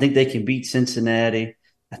 4-0. I think they can beat Cincinnati.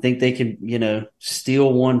 I think they can,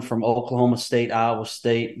 steal one from Oklahoma State, Iowa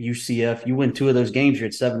State, UCF. You win 2 of those games, you're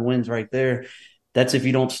at 7 wins right there. That's if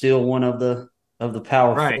you don't steal one of the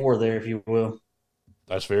Power 4 there, if you will.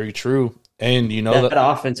 That's very true. And that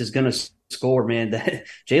offense is going to score, man. That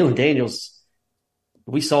Jalen Daniels,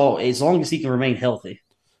 we saw as long as he can remain healthy.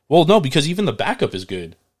 Well, no, because even the backup is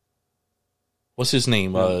good. What's his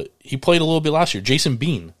name? He played a little bit last year. Jason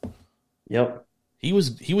Bean. Yep. He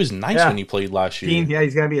was nice when he played last year. Bean, yeah,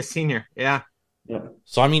 he's gonna be a senior. Yeah. Yep.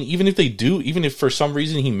 So I mean, even if for some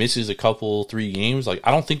reason he misses a couple 3 games, like I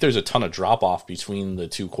don't think there's a ton of drop off between the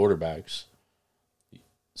 2 quarterbacks.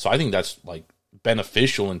 So I think that's like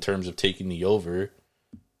beneficial in terms of taking the over.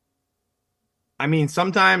 I mean,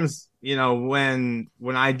 sometimes when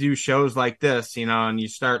I do shows like this, and you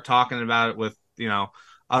start talking about it with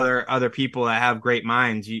other people that have great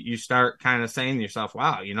minds, you start kind of saying to yourself,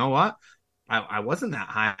 wow, you know what? I wasn't that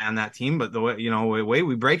high on that team, but the way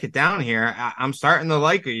we break it down here, I'm starting to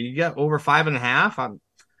like it. You get over 5.5.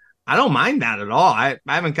 I don't mind that at all. I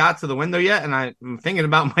haven't got to the window yet, and I'm thinking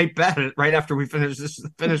about my bet right after we finish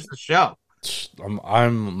the show. I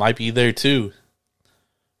might be there too.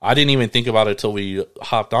 I didn't even think about it till we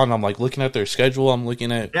hopped on. I'm like looking at their schedule. I'm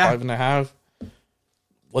looking at 5.5.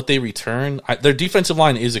 What they return, their defensive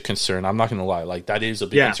line is a concern. I'm not going to lie. Like, that is a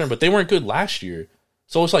big concern, but they weren't good last year.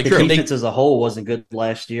 So it's like the defense as a whole wasn't good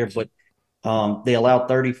last year, but they allowed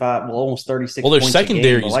 35, almost 36 Well, their points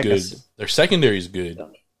secondary is like good. Their secondary is good. Yeah.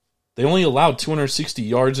 They only allowed 260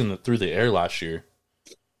 yards through the air last year.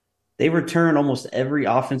 They return almost every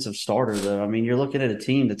offensive starter, though. I mean, you're looking at a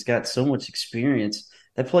team that's got so much experience.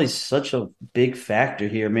 That plays such a big factor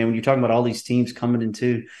here, man. When you're talking about all these teams coming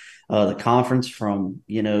into the conference from,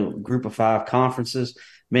 group of 5 conferences,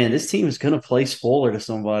 man, this team is going to play spoiler to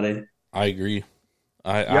somebody. I agree.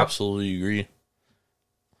 I absolutely agree.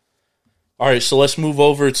 All right, so let's move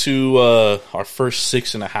over to our first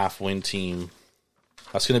 6.5 win team.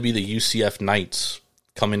 That's going to be the UCF Knights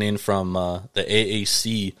coming in from the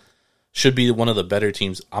AAC. Should be one of the better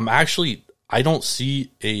teams. I don't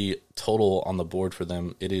see a total on the board for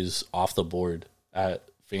them. It is off the board at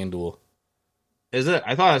FanDuel. Is it?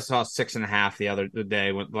 I thought I saw 6.5 the other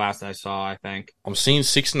day. Last I saw, I think I'm seeing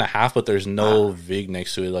 6.5, but there's no VIG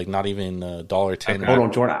next to it. Like not even $1.10. Okay. Hold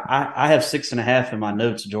on, Jordan. I have 6.5 in my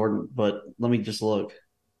notes, Jordan. But let me just look.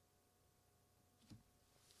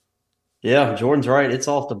 Yeah, Jordan's right. It's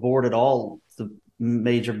off the board at all the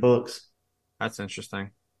major books. That's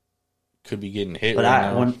interesting. Could be getting hit. But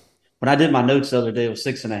right now. When I did my notes the other day, it was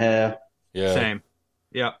 6.5. Yeah, same.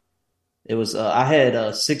 Yep. It was. I had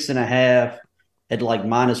 6.5. At like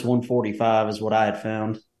minus 145 is what I had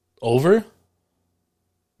found. Over?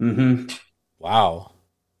 Mm-hmm. Wow.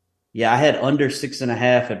 Yeah, I had under 6.5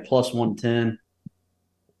 at plus 110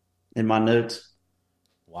 in my notes.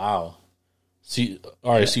 Wow. See,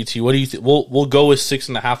 all right, CT. What do you think? We'll go with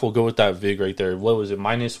 6.5. We'll go with that VIG right there. What was it?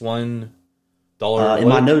 Minus $1. In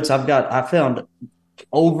my notes, I found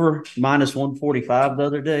over minus 145 the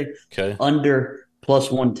other day. Okay. Under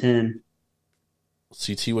plus 110.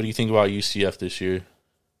 CT, what do you think about UCF this year?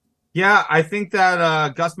 Yeah, I think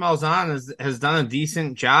that Gus Malzahn has done a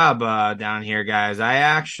decent job down here, guys. I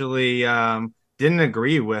actually didn't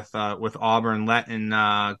agree with Auburn letting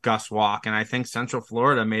Gus walk, and I think Central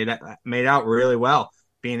Florida made out really well,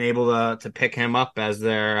 being able to pick him up as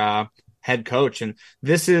their head coach. And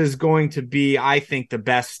this is going to be, I think, the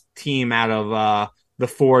best team out of the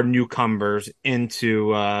 4 newcomers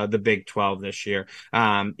into the Big 12 this year.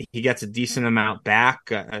 He gets a decent amount back,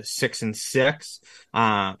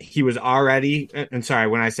 6-6. He was already, and sorry,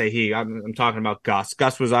 when I say he, I'm talking about Gus.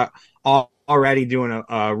 Gus was already doing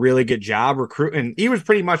a really good job recruiting. He was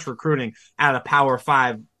pretty much recruiting at a Power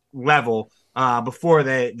 5 level before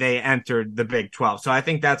they entered the Big 12. So I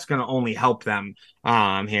think that's going to only help them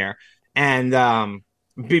here. And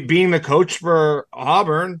being the coach for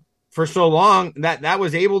Auburn for so long, that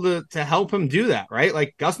was able to help him do that, right?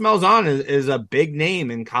 Like Gus Malzahn is a big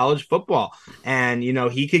name in college football, and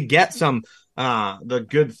he could get some the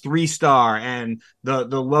good 3-star and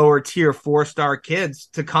the lower tier 4-star kids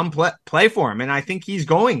to come play for him, and I think he's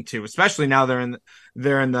going to, especially now they're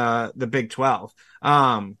in the Big 12.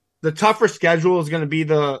 The tougher schedule is going to be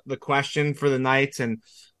the question for the Knights and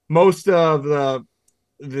most of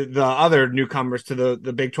the other newcomers to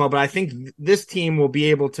the Big 12, but I think this team will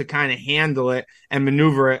be able to kind of handle it and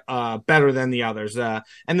maneuver it better than the others.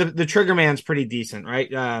 And the trigger man's pretty decent,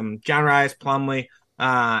 right? John Rhys Plumlee,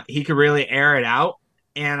 he could really air it out,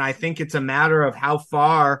 and I think it's a matter of how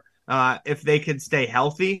far, if they could stay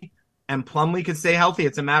healthy and Plumlee could stay healthy,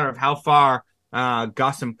 it's a matter of how far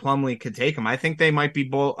Gus and Plumlee could take them. I think they might be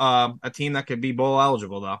a team that could be bowl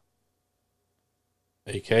eligible, though.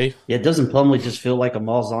 AK? Yeah, doesn't Plumlee just feel like a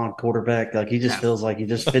Malzahn quarterback? Like he just feels like he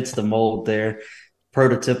just fits the mold there.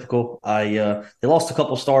 Prototypical. They lost a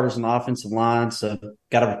couple starters on the offensive line, so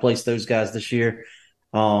got to replace those guys this year.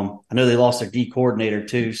 I know they lost their D coordinator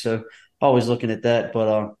too, so always looking at that.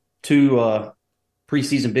 But two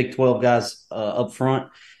preseason Big 12 guys up front.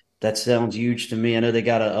 That sounds huge to me. I know they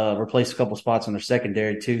got to replace a couple spots on their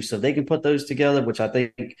secondary too, so they can put those together, which I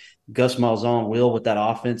think Gus Malzahn will with that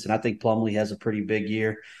offense, and I think Plumlee has a pretty big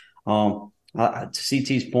year. To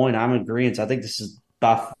CT's point, I'm in agreement. I think this is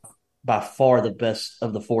by far the best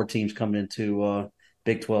of the 4 teams coming into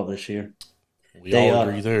Big 12 this year. We all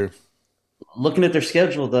agree there. Looking at their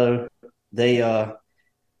schedule, though, they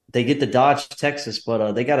get to Dodge, Texas,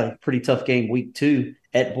 but they got a pretty tough game week 2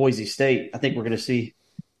 at Boise State. I think we're going to see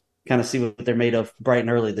what they're made of bright and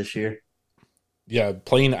early this year. Yeah,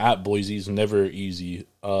 playing at Boise is never easy.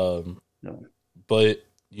 No. But,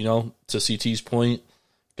 to CT's point,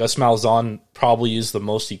 Gus Malzahn probably is the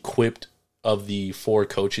most equipped of the 4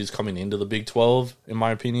 coaches coming into the Big 12, in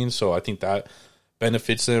my opinion. So I think that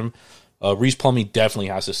benefits them. Rhys Plumlee definitely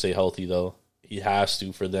has to stay healthy, though. He has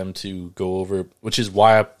to for them to go over, which is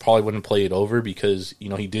why I probably wouldn't play it over because,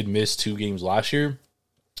 he did miss 2 games last year.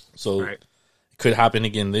 So It could happen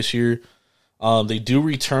again this year. They do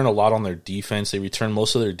return a lot on their defense. They return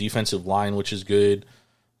most of their defensive line, which is good.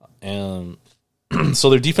 And so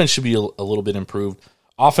their defense should be a little bit improved.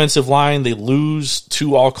 Offensive line, they lose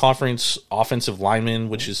 2 all-conference offensive linemen,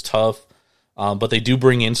 which is tough. But they do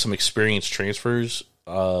bring in some experienced transfers,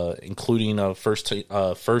 including a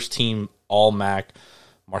first-team All-MAC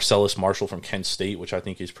Marcellus Marshall from Kent State, which I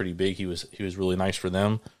think is pretty big. He was really nice for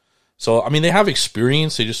them. So, they have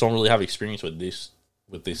experience. They just don't really have experience with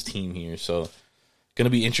this team here. So, going to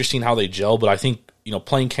be interesting how they gel. But I think,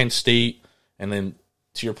 playing Kent State and then,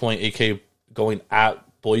 to your point, AK going at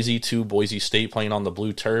Boise to Boise State, playing on the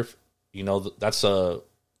blue turf, that's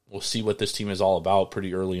we'll see what this team is all about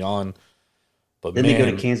pretty early on. But then they go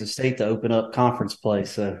to Kansas State to open up conference play.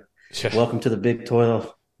 So, welcome to the Big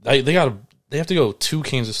 12. They have to go to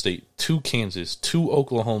Kansas State, to Kansas, to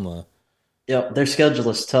Oklahoma. Yep, their schedule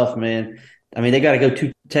is tough, man. They got to go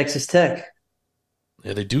to Texas Tech.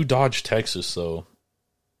 Yeah, they do dodge Texas, though.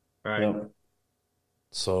 Right. Yep.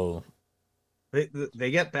 So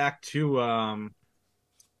they get back to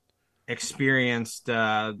experienced,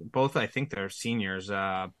 both I think they're seniors,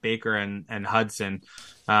 Baker and Hudson,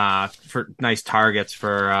 for nice targets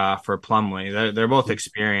for Plumlee. They're both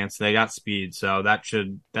experienced. They got speed, so that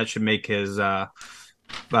should make his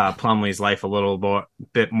Plumlee's life a little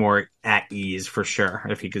bit more at ease for sure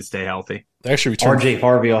if he could stay healthy. They actually returned RJ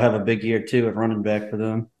Harvey will have a big year too at running back for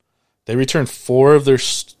them. They returned 4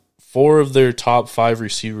 of their top 5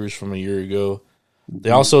 receivers from a year ago. They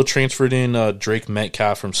also transferred in Drake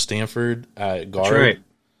Metcalf from Stanford at guard, right,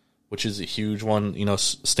 which is a huge one.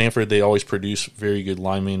 Stanford, they always produce very good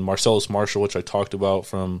linemen. Marcellus Marshall, which I talked about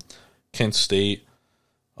from Kent State.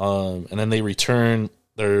 And then they return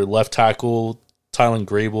their left tackle, Tylen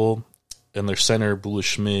Grable, and their center, Bula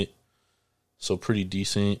Schmidt. So pretty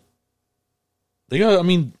decent. They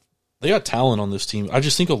got talent on this team. I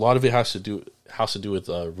just think a lot of it has to do with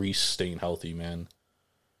Rhys staying healthy, man.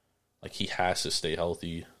 Like, he has to stay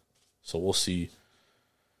healthy. So we'll see.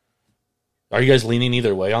 Are you guys leaning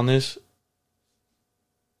either way on this?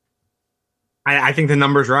 I think the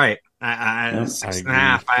number's right. I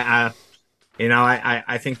 6.5.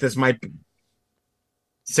 I think this might be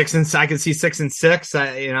 6 and I could see 6 and 6.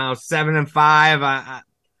 7 and 5.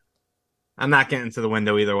 I'm not getting to the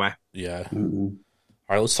window either way. Yeah. Mm-hmm.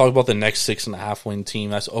 All right, let's talk about the next 6.5 win team.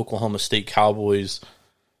 That's Oklahoma State Cowboys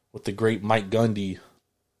with the great Mike Gundy.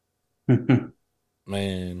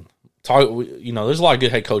 Man, there's a lot of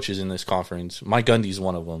good head coaches in this conference. Mike Gundy's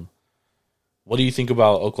one of them. What do you think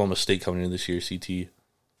about Oklahoma State coming in this year, CT?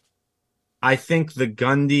 I think the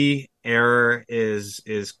Gundy era is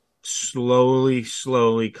slowly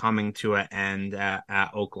coming to an end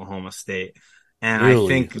at Oklahoma State. And Really? I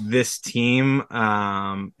think this team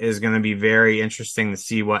is going to be very interesting to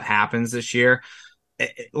see what happens this year.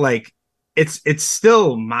 It's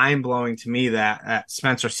still mind blowing to me that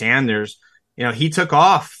Spencer Sanders, he took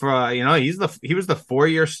off for, he was the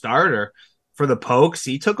 4-year starter for the Pokes.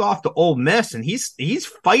 He took off to Ole Miss, and he's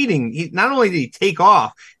fighting. Not only did he take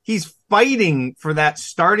off, he's fighting for that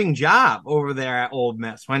starting job over there at Ole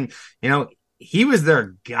Miss when, he was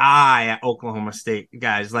their guy at Oklahoma State,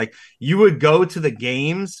 guys. Like, you would go to the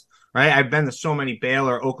games, right? I've been to so many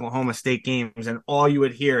Baylor, Oklahoma State games, and all you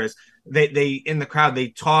would hear is they in the crowd, they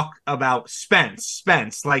talk about Spence,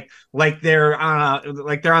 like they're on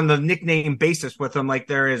the nickname basis with him, like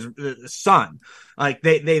they're his son. Like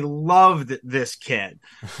they loved this kid.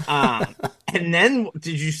 And then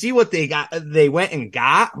did you see what they got? They went and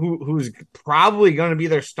got who's probably going to be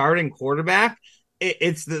their starting quarterback.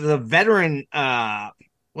 It's the veteran,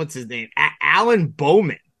 what's his name? Alan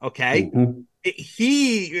Bowman. Okay. Mm-hmm.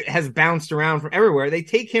 He has bounced around from everywhere. They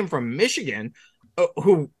take him from Michigan,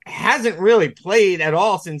 who hasn't really played at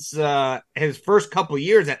all since his first couple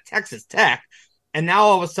years at Texas Tech. And now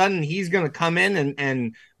all of a sudden he's going to come in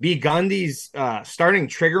and be Gundy's starting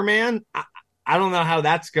trigger man. I don't know how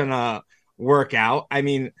that's going to work out. I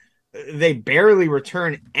mean, they barely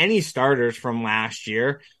return any starters from last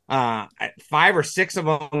year. 5 or 6 of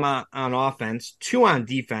them on offense, 2 on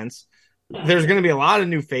defense. There's going to be a lot of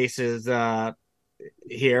new faces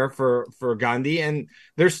here for Gundy, and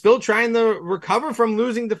they're still trying to recover from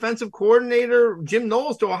losing defensive coordinator Jim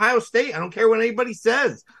Knowles to Ohio State. I don't care what anybody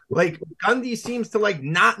says. Like, Gundy seems to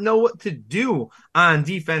not know what to do on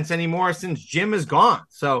defense anymore since Jim is gone.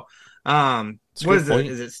 So, what is it?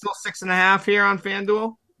 Is it still 6.5 here on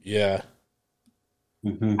FanDuel? Yeah.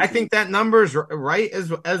 Mm-hmm. I think that number is right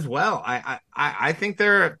as well. I think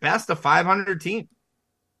they're at best a 500 team.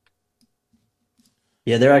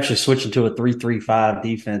 Yeah, they're actually switching to a 3-3-5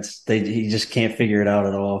 defense. He just can't figure it out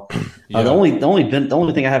at all. Yeah. The only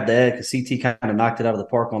thing I have to add, because CT kind of knocked it out of the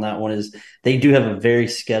park on that one, is they do have a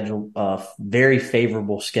very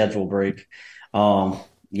favorable schedule break.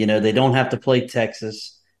 They don't have to play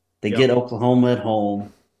Texas. They get Oklahoma at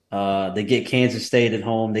home. They get Kansas State at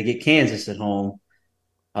home. They get Kansas at home.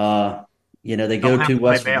 They go to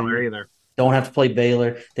West Virginia. Either. Don't have to play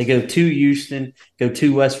Baylor. They go to Houston, go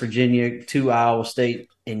to West Virginia, to Iowa State,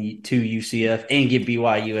 and to UCF, and get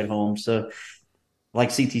BYU at home. So,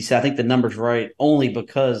 like CT said, I think the number's right only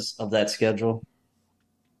because of that schedule.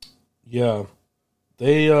 Yeah,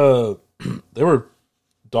 they were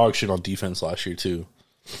dog shit on defense last year too,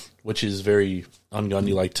 which is very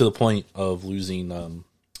un-Gundy, like to the point of losing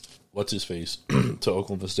what's his face to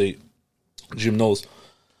Oklahoma State, Jim Knowles.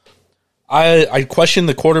 I question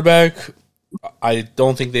the quarterback. I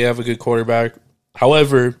don't think they have a good quarterback.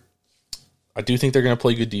 However, I do think they're going to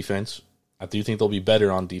play good defense. I do think they'll be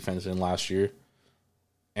better on defense than last year.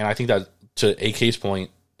 And I think that, to AK's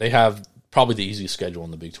point, they have probably the easiest schedule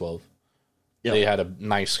in the Big 12. Yep. They had a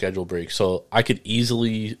nice schedule break. So I could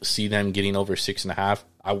easily see them getting over 6.5.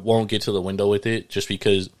 I won't get to the window with it just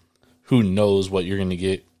because who knows what you're going to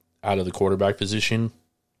get out of the quarterback position.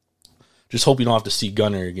 Just hope you don't have to see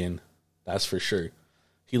Gunner again. That's for sure.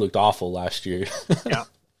 He looked awful last year. Yeah,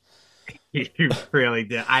 he really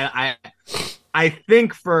did. I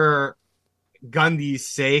think for Gundy's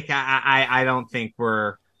sake, I don't think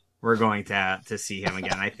we're going to see him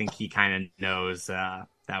again. I think he kind of knows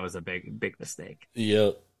that was a big mistake.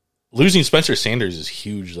 Yeah, losing Spencer Sanders is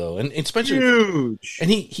huge though, and Spencer huge. And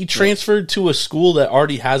he transferred to a school that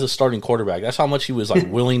already has a starting quarterback. That's how much he was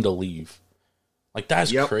willing to leave. Like,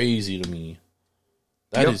 that's crazy to me.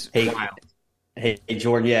 That is wild. Hey,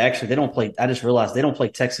 Jordan, yeah, actually, they don't play – I just realized they don't play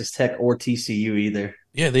Texas Tech or TCU either.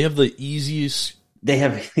 Yeah, they have the easiest – They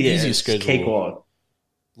have easiest schedule. Cakewalk.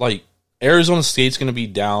 Like, Arizona State's going to be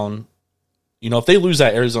down. If they lose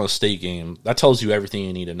that Arizona State game, that tells you everything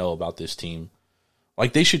you need to know about this team.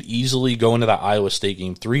 Like, they should easily go into that Iowa State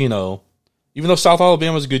game 3-0, even though South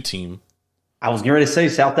Alabama's a good team. I was getting ready to say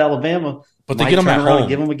South Alabama. But they get them at home.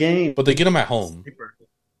 Give them a game. But they get them at home.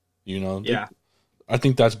 Yeah. I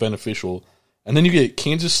think that's beneficial. And then you get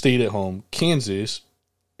Kansas State at home, Kansas,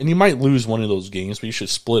 and you might lose one of those games, but you should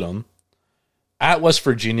split them. At West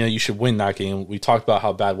Virginia, you should win that game. We talked about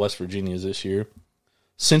how bad West Virginia is this year.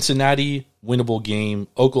 Cincinnati, winnable game.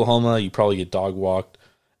 Oklahoma, you probably get dog walked.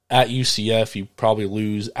 At UCF, you probably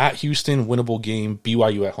lose. At Houston, winnable game.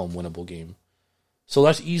 BYU at home, winnable game. So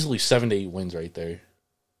that's easily 7 to 8 wins right there.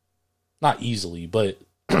 Not easily, but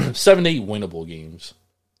 7 to 8 winnable games.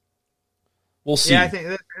 We'll see. Yeah, I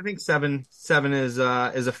think seven is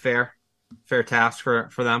a fair task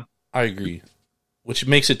for them. I agree, which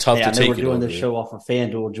makes it tough to take it over. We're doing this show off of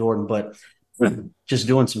FanDuel, Jordan, but just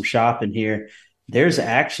doing some shopping here. There's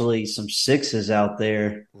actually some sixes out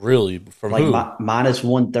there, Really? From like who? minus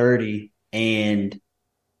 130, and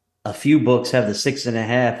a few books have the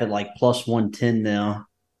 6.5 at like plus 110 now.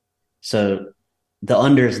 So the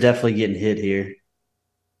under is definitely getting hit here.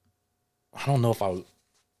 I don't know if I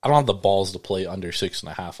don't have the balls to play under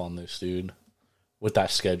 6.5 on this, dude. With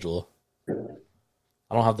that schedule, I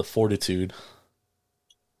don't have the fortitude.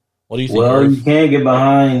 What do you think? Well, Irv? you can't get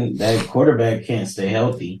behind that quarterback can't stay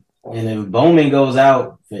healthy. And if Bowman goes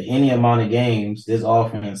out for any amount of games, this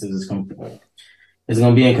offense is going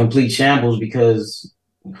to be in complete shambles because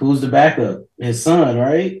who's the backup? His son,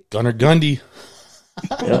 right? Gunnar Gundy.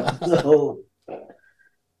 Yep. So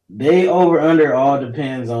they over-under all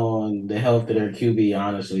depends on the health of their QB,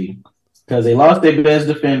 honestly, because they lost their best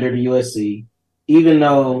defender to USC. Even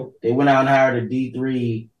though they went out and hired a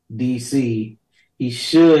D3 DC, it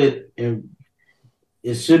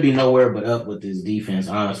should be nowhere but up with his defense,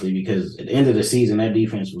 honestly, because at the end of the season, that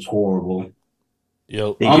defense was horrible.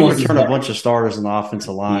 Yep. They do Almost return a exact- bunch of starters in the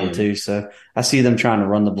offensive line Yeah. too, so I see them trying to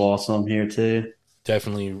run the ball some here too.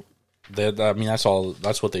 Definitely. That's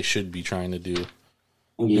what they should be trying to do.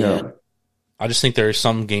 Yeah. I just think there are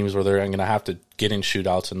some games where they're going to have to get in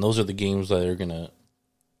shootouts, and those are the games that are going to,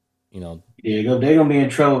 Yeah, they're going to be in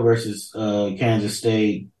trouble versus Kansas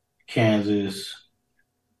State, Kansas.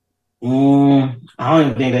 I don't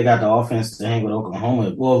even think they got the offense to hang with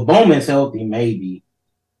Oklahoma. Well, if Bowman's healthy, maybe.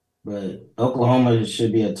 But Oklahoma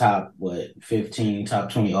should be a top 15,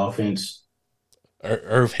 top 20 offense.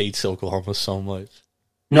 Irv hates Oklahoma so much.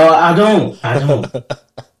 No, I don't.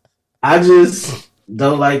 I just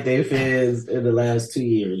don't like their fans in the last 2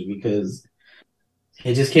 years because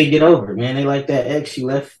they just can't get over it, man. They like that ex she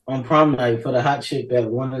left on prom night for the hot chick that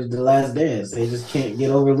wanted the last dance. They just can't get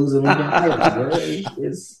over losing Lincoln Park.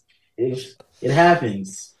 It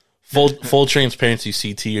happens. Full transparency,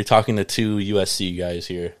 CT. You're talking to two USC guys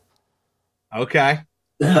here. Okay.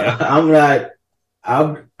 I'm not.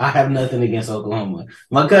 I have nothing against Oklahoma.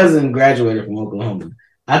 My cousin graduated from Oklahoma.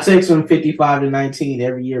 I text him 55-19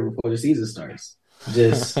 every year before the season starts.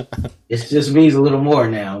 It just means a little more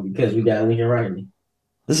now because we got Lincoln Riley.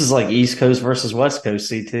 This is like East Coast versus West Coast,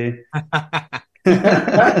 CT.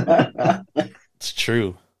 It's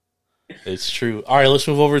true. It's true. All right, let's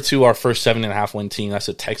move over to our first 7.5 win team. That's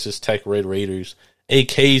the Texas Tech Red Raiders.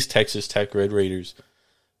 AK's Texas Tech Red Raiders.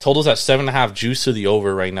 Totals at 7.5, juice to the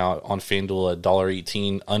over right now on FanDuel at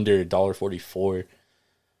 $1.18, under $1.44.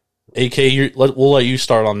 AK, we'll let you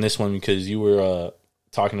start on this one because you were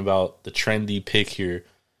talking about the trendy pick here.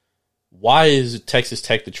 Why is Texas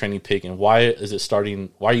Tech the trendy pick, and why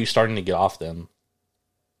are you starting to get off them?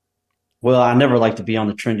 Well, I never like to be on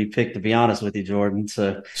the trendy pick, to be honest with you, Jordan.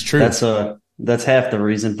 So It's true. that's half the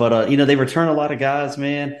reason. But they return a lot of guys,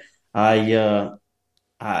 man. I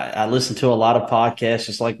listen to a lot of podcasts,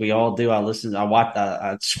 just like we all do.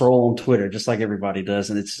 I scroll on Twitter, just like everybody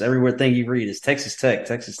does, and it's everywhere thing you read is Texas Tech,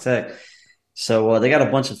 Texas Tech. So they got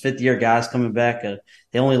a bunch of fifth-year guys coming back.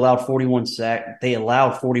 They only allowed 41 sacks. They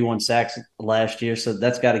allowed 41 sacks last year, so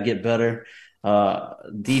that's got to get better.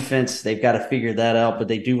 Defense, they've got to figure that out, but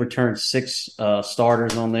they do return 6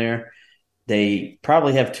 starters on there. They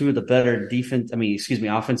probably have 2 of the better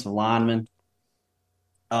offensive linemen,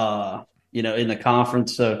 in the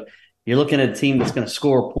conference. So you're looking at a team that's going to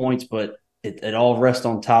score points, but it all rests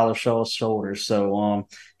on Tyler Shaw's shoulders. So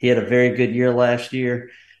he had a very good year last year.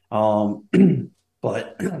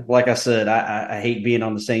 But like I said, I hate being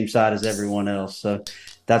on the same side as everyone else. So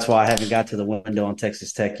that's why I haven't got to the window on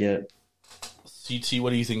Texas Tech yet. CT, what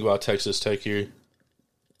do you think about Texas Tech here?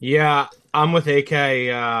 Yeah, I'm with AK.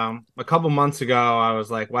 A couple months ago, I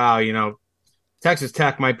was like, wow, Texas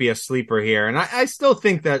Tech might be a sleeper here. And I still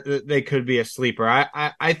think that they could be a sleeper.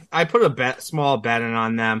 I put a small bet in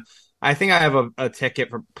on them. I think I have a ticket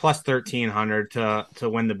for plus 1,300 to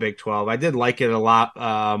win the Big 12. I did like it a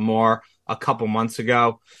lot more a couple months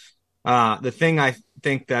ago. The thing I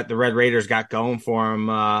think that the Red Raiders got going for him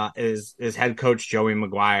is head coach Joey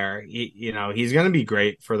McGuire. He's going to be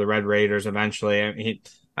great for the Red Raiders eventually.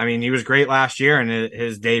 He was great last year in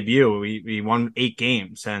his debut. He won 8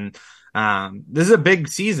 games, and this is a big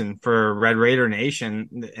season for Red Raider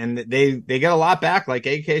Nation, and they get a lot back. Like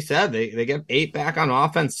AK said, they get 8 back on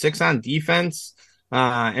offense, 6 on defense.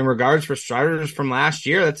 In regards for starters from last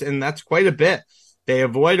year, that's quite a bit. They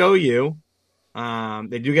avoid OU.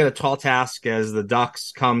 They do get a tall task as the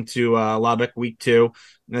Ducks come to Lubbock week 2,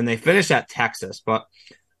 and then they finish at Texas. But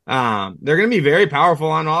they're going to be very powerful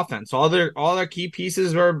on offense. All their key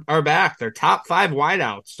pieces are back. Their top 5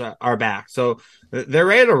 wideouts are back. So they're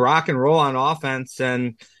ready to rock and roll on offense.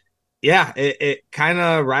 And Yeah, it kind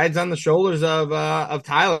of rides on the shoulders of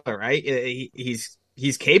Tyler, right?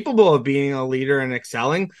 He's capable of being a leader and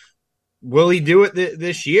excelling. Will he do it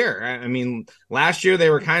this year? I mean, last year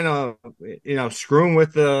they were kind of, screwing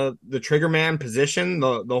with the trigger man position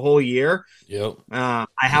the whole year. Yep. I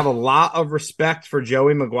have a lot of respect for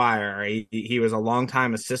Joey Maguire. He was a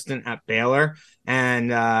longtime assistant at Baylor,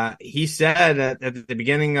 and he said at the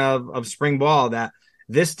beginning of spring ball that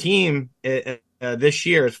this team this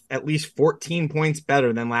year is at least 14 points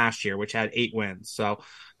better than last year, which had 8 wins. So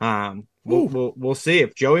we'll see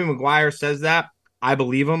if Joey Maguire says that. I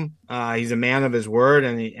believe him. He's a man of his word,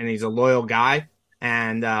 and he's a loyal guy.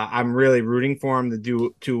 And I'm really rooting for him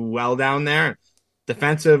to do well down there.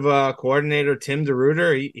 Defensive coordinator Tim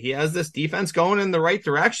DeRuyter, he has this defense going in the right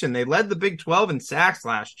direction. They led the Big 12 in sacks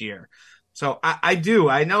last year. So I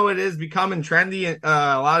know it is becoming trendy.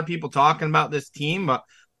 A lot of people talking about this team, but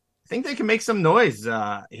I think they can make some noise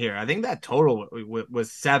here. I think that total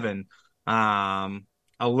was 7.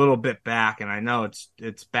 A little bit back, and I know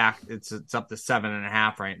it's back. It's up to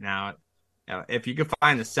 7.5 right now. If you could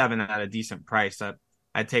find the 7 at a decent price,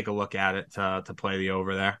 I'd take a look at it to play the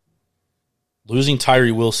over there. Losing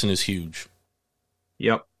Tyree Wilson is huge.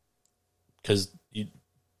 Yep, because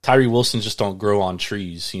Tyree Wilson just don't grow on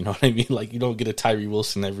trees. You know what I mean? Like, you don't get a Tyree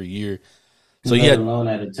Wilson every year. So alone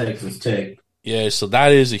at a Texas Tech. Yeah, so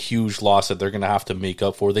that is a huge loss that they're going to have to make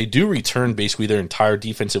up for. They do return basically their entire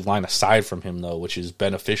defensive line aside from him, though, which is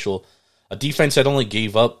beneficial. A defense that only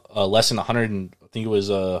gave up less than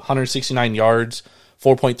 169 yards,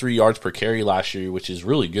 4.3 yards per carry last year, which is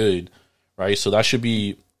really good, right? So that should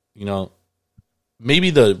be,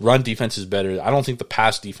 maybe the run defense is better. I don't think the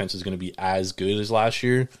pass defense is going to be as good as last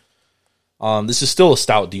year. This is still a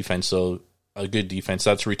stout defense, so a good defense.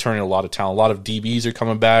 That's returning a lot of talent. A lot of DBs are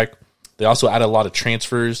coming back. They also added a lot of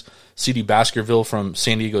transfers. C.D. Baskerville from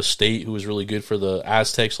San Diego State, who was really good for the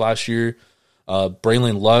Aztecs last year.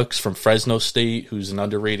 Braylon Lux from Fresno State, who's an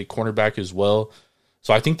underrated cornerback as well.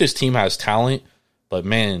 So I think this team has talent, but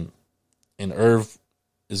man, and Irv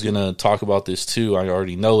is going to talk about this too. I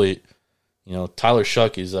already know it. Tyler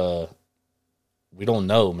Shough is we don't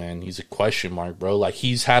know, man. He's a question mark, bro. Like,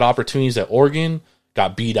 he's had opportunities at Oregon,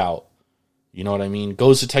 got beat out. You know what I mean?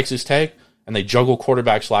 Goes to Texas Tech, and they juggle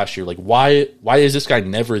quarterbacks last year. Like, why is this guy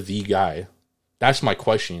never the guy? That's my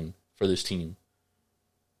question for this team.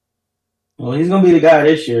 Well, he's going to be the guy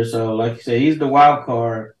this year. So, like you said, he's the wild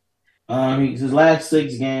card. His last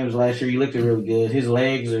 6 games last year, he looked really good. His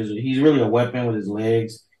legs, he's really a weapon with his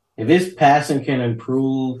legs. If his passing can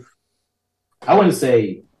improve, I wouldn't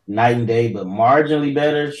say night and day, but marginally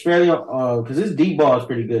better. Australia, because his deep ball is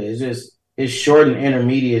pretty good. It's just his short and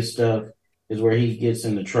intermediate stuff is where he gets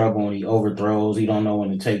into trouble and he overthrows. He don't know when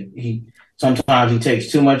to take. Sometimes he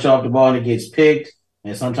takes too much off the ball and it gets picked,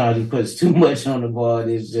 and sometimes he puts too much on the ball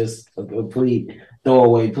and it's just a complete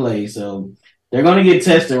throwaway play. So they're going to get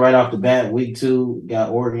tested right off the bat. Week 2, got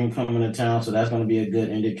Oregon coming to town, so that's going to be a good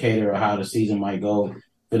indicator of how the season might go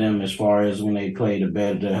for them as far as when they play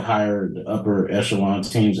the upper echelon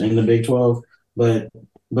teams in the Big 12. But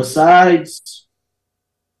besides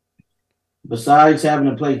having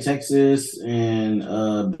to play Texas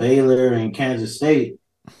and Baylor and Kansas State,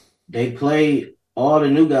 they play all the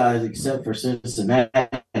new guys except for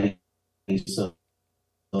Cincinnati. So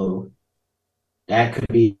that could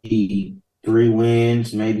be 3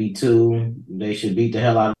 wins, maybe 2. They should beat the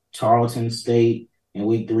hell out of Tarleton State in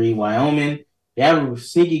week 3. Wyoming, they have a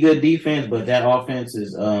sneaky good defense, but that offense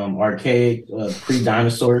is archaic,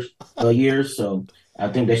 pre-dinosaurs years. So I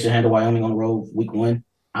think they should handle Wyoming on the road week 1.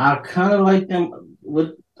 I kind of like them.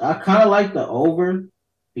 I kind of like the over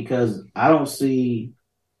because I don't see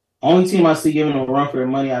 – only team I see giving a run for their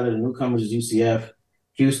money out of the newcomers is UCF.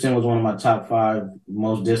 Houston was one of my top 5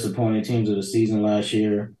 most disappointing teams of the season last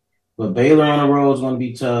year. But Baylor on the road is going to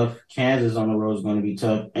be tough. Kansas on the road is going to be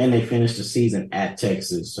tough. And they finished the season at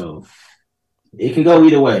Texas. So it can go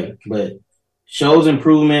either way. But shows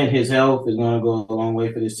improvement. His health is going to go a long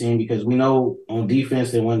way for this team because we know on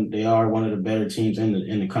defense they are one of the better teams in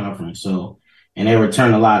the conference. So, and they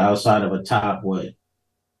return a lot outside of a top,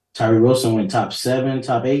 Tyree Wilson went top 7,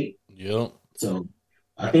 top 8. Yep. So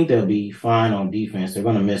I think they'll be fine on defense. They're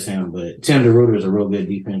going to miss him. But Tim DeRuyter is a real good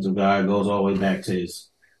defensive guy. Goes all the way back to his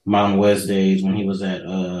Mountain West days when he was at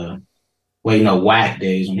WAC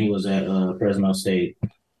days when he was at Fresno State.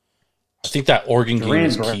 I think that Oregon game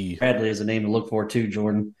is key. Bradley is a name to look for too,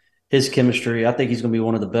 Jordan. His chemistry, I think he's going to be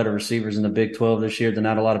one of the better receivers in the Big 12 this year than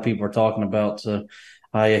not a lot of people are talking about. So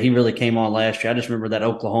he really came on last year. I just remember that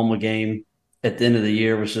Oklahoma game at the end of the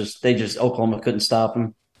year was Oklahoma couldn't stop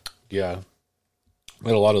him. Yeah. We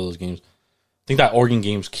had a lot of those games. I think that Oregon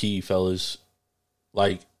game's key, fellas.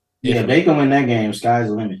 Like, if they can win that game, sky's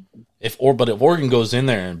the limit. But if Oregon goes in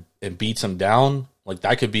there and beats them down, like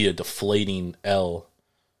that could be a deflating L.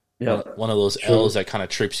 Yeah. One of those L's that kind of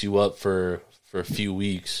trips you up for a few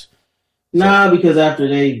weeks. Nah, because after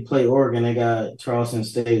they play Oregon, they got Charleston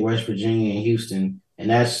State, West Virginia, and Houston, and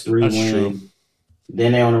that's 3 wins. True.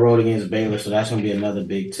 Then they're on the road against Baylor, so that's going to be another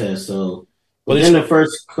big test. So within the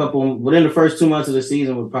first 2 months of the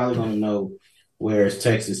season, we're probably going to know where is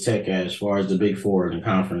Texas Tech at as far as the Big Four in the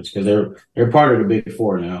conference, because they're part of the Big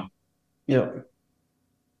Four now. Yep.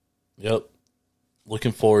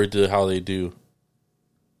 Looking forward to how they do.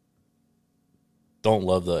 Don't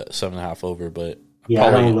love the 7.5 over, but yeah,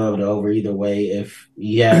 I don't love the over either way. If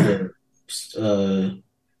you had the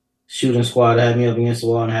shooting squad had me up against the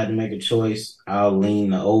wall and I had to make a choice, I'll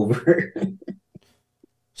lean the over.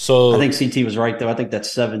 So Oh. I think CT was right, though. I think that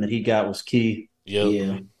 7 that he got was key.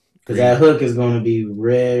 Yeah, because that hook is going to be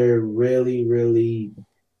rare, really, really.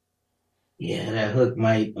 Yeah, that hook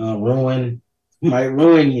might ruin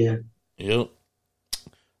you. Yep. All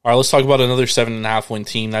right, let's talk about another 7.5 win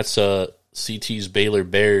team. That's CT's Baylor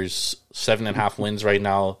Bears, 7.5 wins right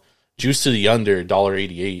now. Juice to the under,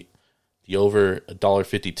 $1.88. The over,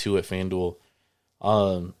 $1.52 at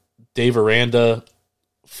FanDuel. Dave Aranda,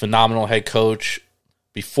 phenomenal head coach.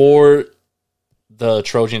 Before the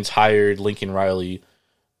Trojans hired Lincoln Riley,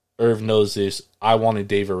 Irv knows this. I wanted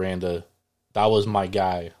Dave Aranda. That was my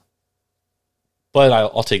guy. But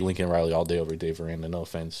I'll take Lincoln Riley all day over Dave Aranda, no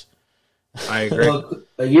offense. I agree. Well,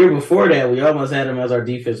 a year before that, we almost had him as our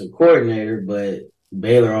defensive coordinator, but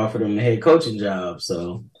Baylor offered him the head coaching job,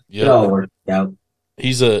 so it all worked out.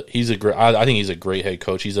 He's a great. I think he's a great head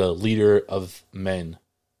coach. He's a leader of men,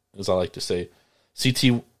 as I like to say.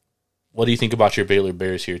 CT, what do you think about your Baylor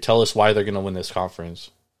Bears here? Tell us why they're going to win this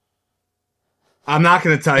conference. I'm not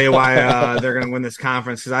going to tell you why they're going to win this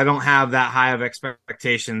conference because I don't have that high of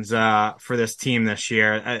expectations for this team this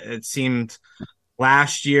year. It seemed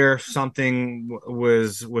last year something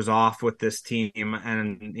was off with this team,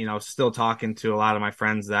 and still talking to a lot of my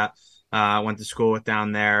friends that went to school with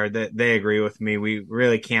down there, that they agree with me. We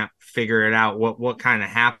really can't figure it out what kind of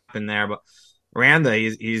happened there, but Aranda,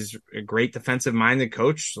 he's a great defensive-minded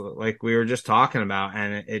coach, like we were just talking about,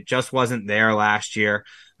 and it just wasn't there last year.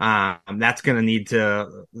 That's going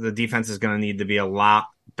to the defense is going to need to be a lot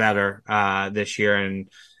better this year, and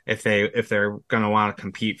if they're going to want to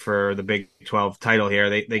compete for the Big 12 title here,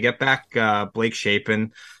 they get back Blake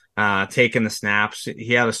Shapen, taking the snaps.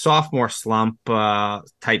 He had a sophomore slump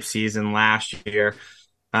type season last year.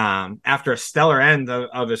 After a stellar end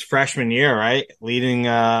of his freshman year, right? Leading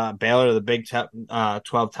Baylor to the Big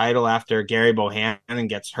 12 title after Gary Bohannon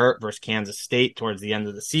gets hurt versus Kansas State towards the end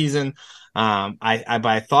of the season. But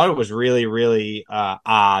I thought it was really, really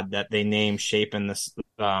odd that they named Shapen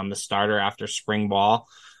the starter after spring ball.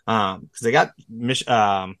 Because they got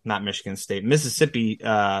not Michigan State, Mississippi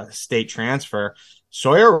State transfer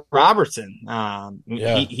Sawyer Robertson.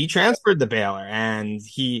 He transferred to Baylor, and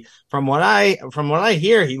he from what I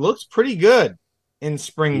hear, he looks pretty good in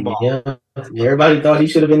spring ball. Yeah, everybody thought he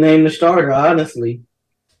should have been named the starter, honestly.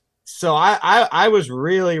 So I was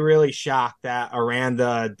really, really shocked that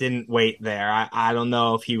Aranda didn't wait there. I don't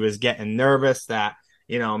know if he was getting nervous that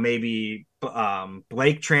maybe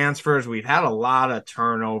Blake transfers. We've had a lot of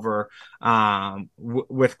turnover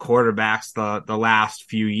with quarterbacks the last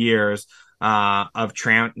few years of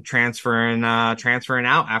transferring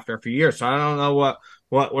out after a few years. So I don't know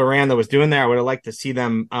what Aranda was doing there. I would have liked to see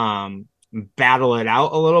them battle it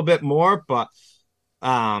out a little bit more, but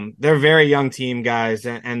they're a very young team, guys,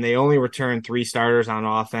 and they only return 3 starters on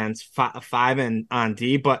offense, 5 on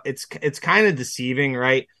D, but it's kind of deceiving,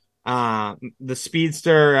 right? The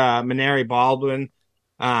speedster Maneri Baldwin,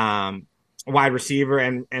 wide receiver,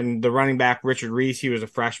 and the running back Richard Reese, he was a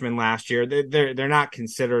freshman last year. They're not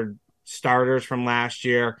considered starters from last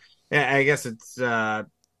year. I guess it's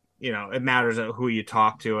it matters who you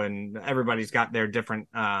talk to, and everybody's got their different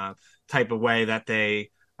type of way that they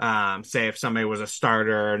say if somebody was a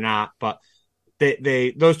starter or not. But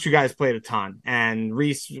those 2 guys played a ton, and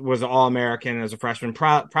Reese was an All-American as a freshman,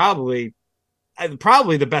 probably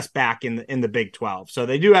the best back in the Big 12. So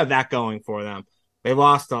they do have that going for them. They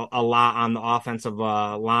lost a lot on the offensive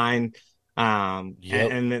line. And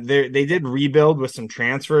they did rebuild with some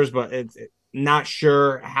transfers, but it's not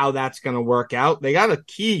sure how that's going to work out. They got a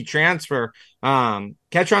key transfer,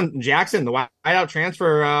 Ketron Jackson, the wideout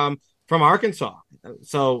transfer from Arkansas.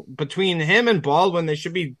 So between him and Baldwin, they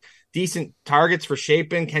should be decent targets for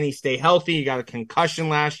Shapen. Can he stay healthy? He got a concussion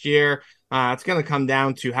last year. It's going to come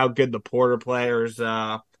down to how good the Porter players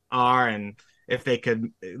are, and if they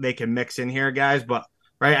could mix in here, guys. But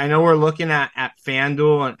right, I know we're looking at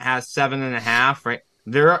FanDuel and it has 7.5. Right,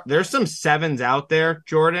 there's some 7s out there,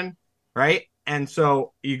 Jordan. Right, and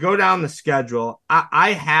so you go down the schedule.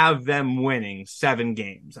 I have them winning 7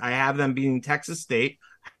 games. I have them beating Texas State,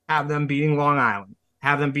 have them beating Long Island,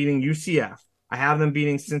 have them beating UCF. I have them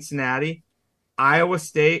beating Cincinnati, Iowa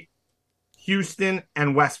State, Houston,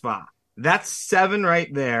 and Westphal. That's 7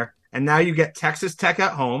 right there. And now you get Texas Tech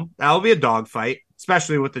at home. That'll be a dogfight,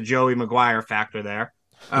 especially with the Joey Maguire factor there.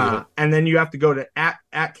 And then you have to go to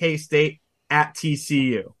at K-State, at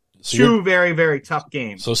TCU. So 2 very, very tough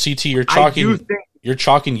games. So, CT, you're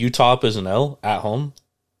chalking Utah up as an L at home?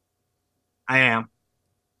 I am.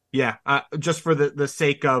 Yeah, just for the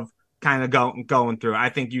sake of kind of going through. I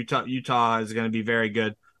think Utah is going to be very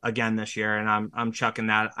good again this year, and I'm chucking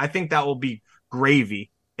that. I think that will be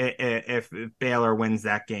gravy if Baylor wins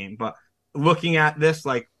that game. But looking at this,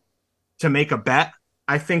 like, to make a bet,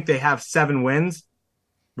 I think they have 7 wins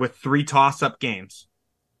with 3 toss-up games.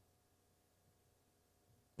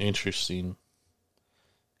 Interesting.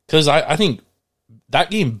 Because I think that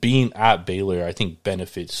game being at Baylor, I think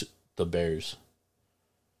benefits the Bears.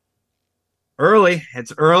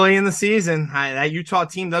 It's early in the season. That Utah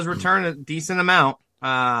team does return a decent amount.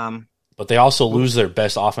 But they also lose their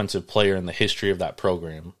best offensive player in the history of that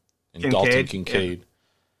program, in Dalton Kincaid.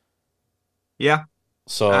 Yeah.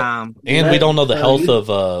 So we don't know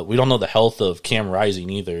the health of Cam Rising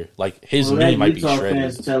either. Like, his knee might be shredded.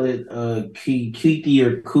 Fans tell it Keithy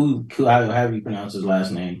or Ku, however you pronounce his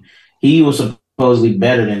last name. He was supposedly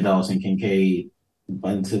better than Dalton Kincaid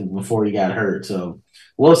before he got hurt. So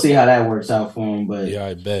we'll see how that works out for him. But yeah,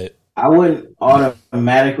 I bet. I wouldn't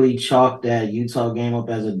automatically chalk that Utah game up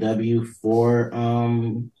as a W for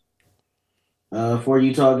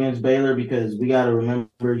Utah against Baylor, because we got to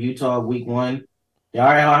remember Utah week 1. They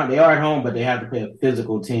are at home, but they have to play a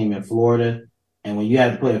physical team in Florida. And when you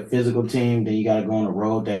have to play a physical team, then you got to go on the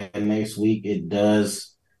road that next week. It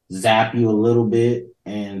does zap you a little bit.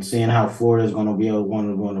 And seeing how Florida is going to be able to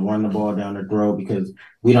run the ball down their throat, because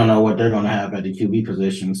we don't know what they're going to have at the QB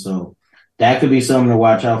position. So that could be something to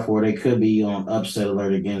watch out for. They could be on upset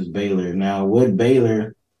alert against Baylor. Now, with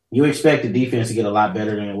Baylor, you expect the defense to get a lot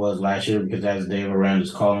better than it was last year, because that's Dave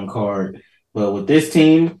Aranda's calling card. But with this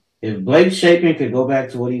team, if Blake Shapen could go back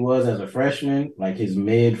to what he was as a freshman, like his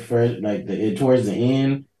towards the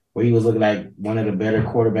end, where he was looking like one of the better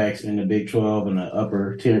quarterbacks in the Big 12 and the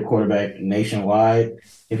upper tier quarterback nationwide,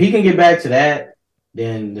 if he can get back to that,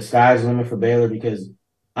 then the sky's the limit for Baylor, because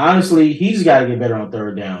honestly, he's got to get better on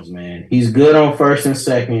third downs, man. He's good on first and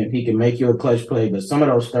second. He can make you a clutch play, but some of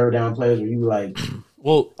those third down plays where you like,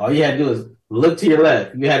 well, all you had to do is look to your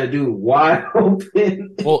left. You had to do wide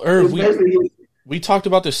open. Well, Irv, we talked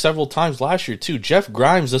about this several times last year too. Jeff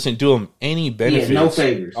Grimes doesn't do him any benefits no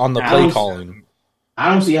favors on the play calling.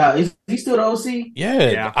 I don't see how is he still the OC?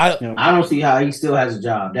 Yeah. I don't see how he still has a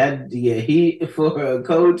job. He for a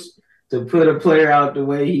coach to put a player out the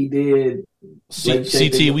way he did.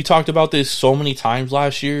 CT, we talked about this so many times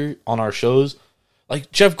last year on our shows.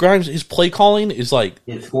 Like, Jeff Grimes, his play calling is like,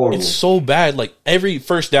 it's horrible. It's so bad. Like, every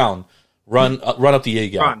first down, run up the A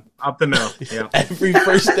gap. Run up the middle. Yeah. Every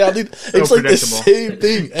first down, dude, it's like the same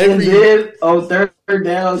thing. And then on third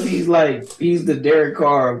downs, he's the Derek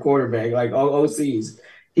Carr of quarterback, like OCs.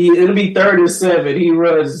 It'll be 3rd and 7. He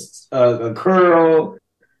runs a curl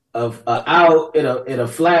of out in a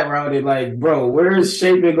flat route, and like, bro, where is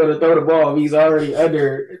Shapen going to throw the ball? He's already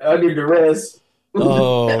under duress.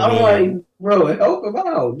 Oh, I'm like, bro, help him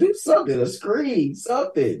out. Do something, a screen,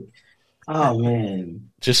 something. Oh man,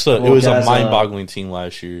 it was a mind-boggling team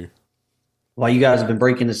last year. While you guys have been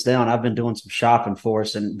breaking this down, I've been doing some shopping for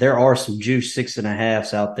us, and there are some juice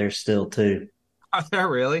 6.5s out there still too. Are there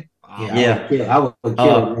really? Wow. Yeah. I would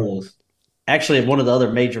kill those. Actually, at one of the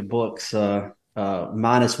other major books,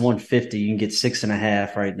 minus 150, you can get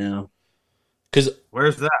 6.5 right now. Because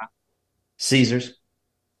where's that? Caesars.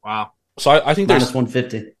 Wow. So I think minus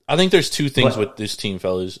 150. I think there's 2 things with this team,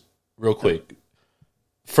 fellas. Real quick.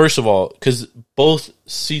 First of all, because both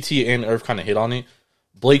CT and Irv kind of hit on it,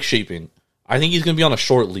 Blake Shapen, I think he's going to be on a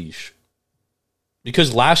short leash.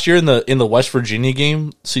 Because last year in the West Virginia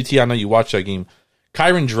game, CT, I know you watched that game,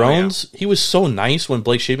 Kyron Drones, he was so nice when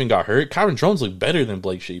Blake Shapen got hurt. Kyron Drones looked better than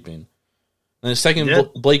Blake Shapen. And the second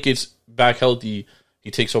Blake gets back healthy,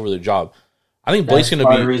 he takes over the job. I think Blake's going to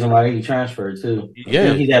be the reason why he transferred too.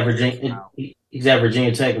 Yeah, he's at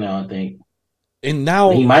Virginia Tech now, I think. And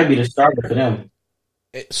now he might be the starter for them.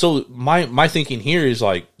 So my thinking here is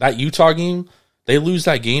like that Utah game, they lose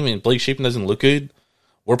that game and Blake Shapen doesn't look good.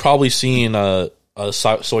 We're probably seeing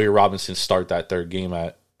Sawyer Robinson start that third game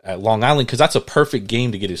at at Long Island, because that's a perfect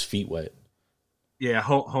game to get his feet wet. Yeah,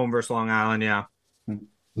 home versus Long Island, yeah.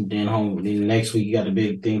 Then home. Then next week you got the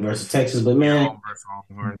big thing versus Texas. But man, Home versus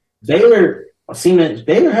Longhorn.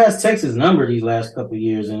 Baylor has Texas number these last couple of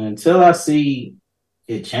years, and until I see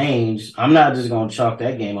it change, I'm not just going to chalk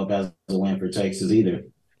that game up as a win for Texas either.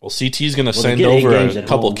 Well, CT's going to send over a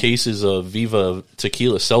couple cases of Viva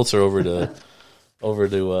Tequila Seltzer over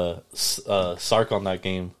to Sark on that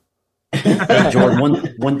game.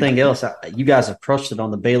 Jordan, one thing else, you guys have crushed it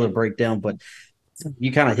on the Baylor breakdown, but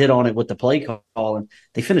you kind of hit on it with the play call, and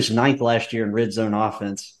they finished 9th last year in red zone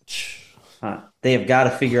offense. They have got to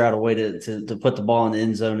figure out a way to put the ball in the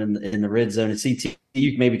end zone in the red zone. And CT,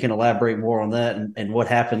 you maybe can elaborate more on that and what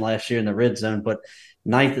happened last year in the red zone. But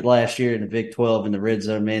 9th last year in the Big 12 in the red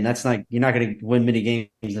zone, man, you're not going to win many games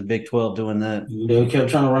in the Big 12 doing that. They kept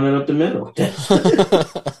trying to run it up the middle. That's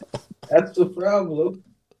the problem.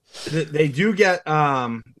 They do get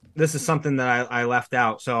this is something that I left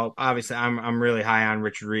out. So obviously I'm really high on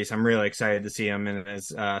Richard Reese. I'm really excited to see him in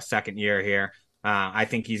his second year here. I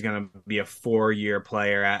think he's going to be a 4-year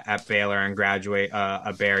player at Baylor and graduate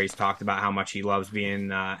a Bear. He's talked about how much he loves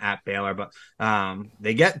being at Baylor, but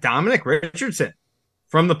they get Dominic Richardson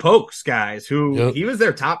from the Pokes guys, who he was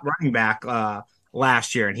their top running back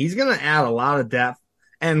last year, and he's going to add a lot of depth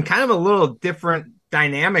and kind of a little different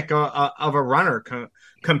dynamic of a runner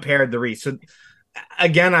compared to Reese. So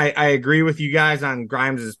again, I agree with you guys on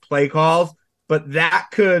Grimes' play calls, but that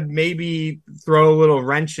could maybe throw a little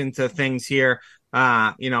wrench into things here.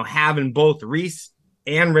 Having both Reese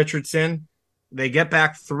and Richardson, they get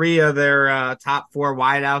back 3 of their top 4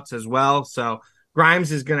 wideouts as well. So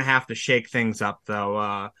Grimes is going to have to shake things up,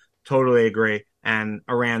 though. Totally agree. And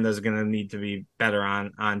Aranda is going to need to be better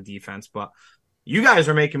on defense. But you guys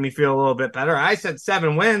are making me feel a little bit better. I said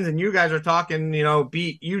 7 wins, and you guys are talking,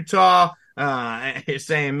 beat Utah. You're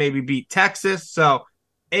saying maybe beat Texas. So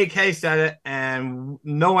AK said it, and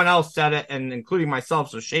no one else said it, and including myself,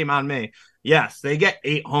 so shame on me. Yes, they get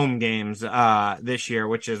 8 home games this year,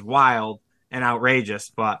 which is wild and outrageous,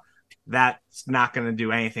 but that's not going to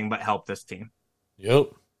do anything but help this team.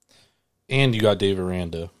 Yep. And you got Dave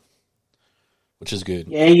Aranda, which is good.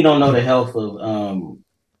 Yeah, and you don't know the health of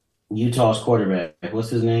Utah's quarterback. What's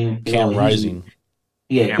his name? Cam Rising.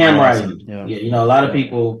 Yeah, Cam Rising. Yeah, a lot of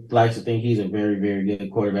people like to think he's a very, very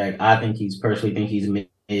good quarterback. I think he's mid.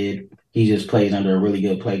 He just plays under a really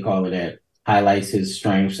good play caller that highlights his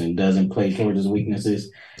strengths and doesn't play towards his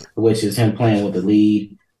weaknesses, which is him playing with the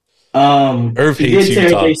lead. Irv hates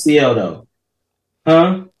Utah. ACL though.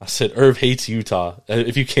 Huh? I said Irv hates Utah.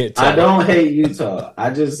 If you can't tell. I don't hate Utah.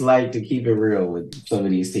 I just like to keep it real with some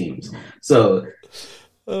of these teams. So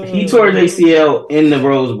he tore his ACL in the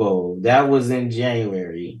Rose Bowl. That was in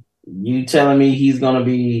January. You telling me he's going to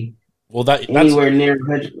be anywhere near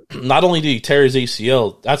 100? Not only did he tear his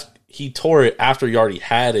ACL, he tore it after he already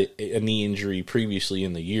had a knee injury previously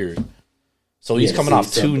in the year. So he's coming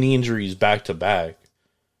off 2 knee injuries back to back.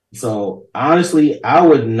 So honestly, I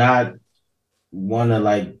would not want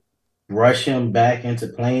to rush him back into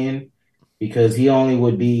playing because he only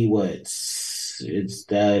would be it's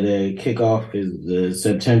that kickoff is the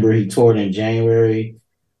September. He tore it in January.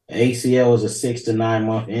 ACL is a 6 to 9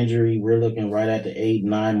 month injury. We're looking right at the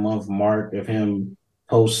 8-9 month mark of him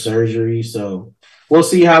post surgery. So we'll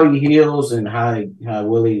see how he heals and how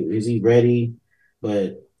is he ready.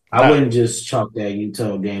 But I wouldn't just chalk that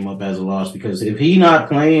Utah game up as a loss because if he's not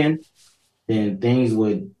playing, then things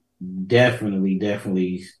would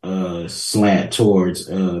definitely slant towards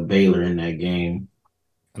Baylor in that game.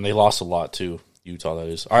 And they lost a lot too. Utah, that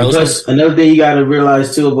is. All right. Another thing you got to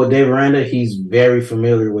realize too about Dave Aranda, he's very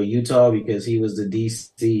familiar with Utah because he was the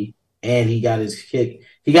DC and he cut his teeth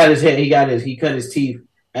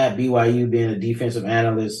at BYU being a defensive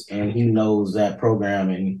analyst, and he knows that program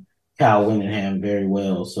and Kyle Whittingham very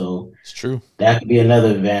well. So it's true. That could be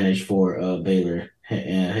another advantage for Baylor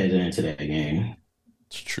heading into that game.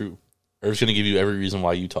 It's true. Irv's going to give you every reason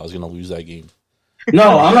why Utah is going to lose that game.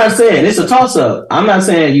 No, I'm not saying it's a toss-up. I'm not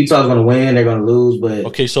saying Utah's going to win, they're going to lose, but...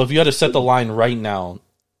 Okay, so if you had to set the line right now,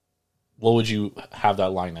 what would you have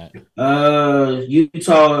that line at?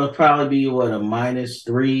 Utah would probably be, a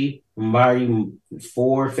 -3,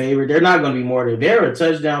 -4 favorite. They're not going to be more than... They're a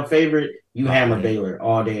touchdown favorite. You hammer Baylor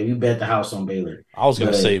all day. You bet the house on Baylor. I was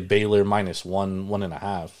going to say Baylor -1,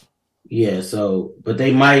 1.5. Yeah, but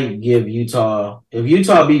they might give Utah. If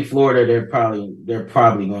Utah beat Florida, they're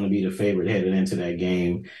probably going to be the favorite headed into that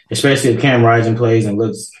game, especially if Cam Rising plays and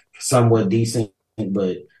looks somewhat decent.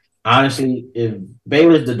 But honestly, if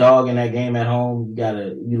Baylor's the dog in that game at home,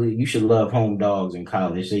 you should love home dogs in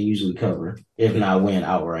college. They usually cover, if not win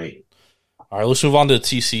outright. All right, let's move on to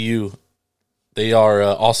TCU. They are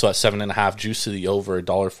also at 7.5, juice to the over,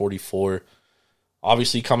 $1.44.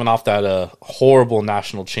 Obviously, coming off that horrible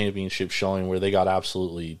national championship showing where they got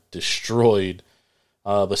absolutely destroyed.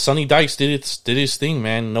 But Sonny Dykes did his thing,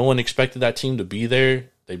 man. No one expected that team to be there.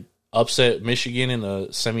 They upset Michigan in the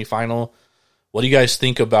semifinal. What do you guys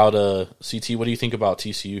think about CT? What do you think about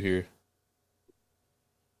TCU here?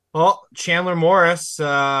 Well, Chandler Morris,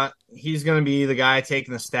 he's going to be the guy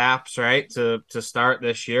taking the snaps, right, to start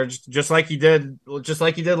this year, just like he did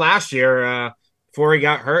last year before he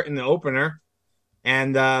got hurt in the opener,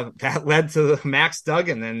 and that led to Max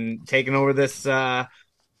Duggan and taking over this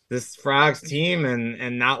Frogs team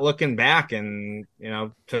and not looking back, and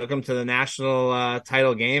took them to the national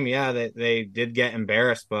title game. Yeah, they did get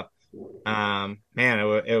embarrassed, but man,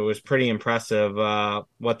 it was pretty impressive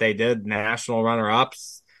what they did. National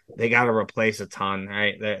runner-ups. They got to replace a ton,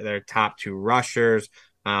 right? Their top two rushers,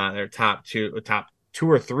 their top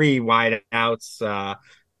two or three wide outs, a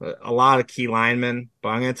lot of key linemen. But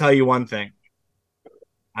I'm going to tell you one thing.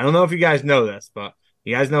 I don't know if you guys know this, but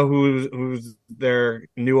you guys know who's their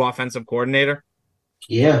new offensive coordinator?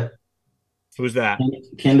 Yeah. Who's that?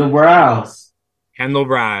 Kendall Briles. Kendall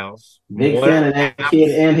Briles. Big fan of that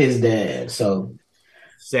kid and his dad. So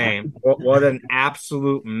same. What an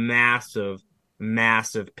absolute massive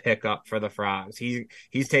pickup for the Frogs.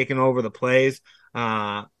 He's taken over the plays,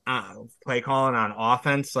 play calling on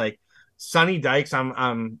offense. Like Sonny Dykes,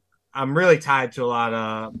 I'm really tied to a lot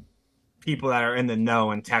of people that are in the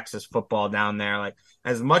know in Texas football down there. Like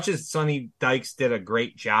as much as Sonny Dykes did a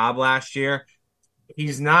great job last year,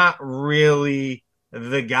 he's not really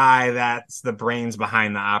the guy that's the brains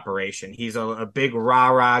behind the operation. He's a big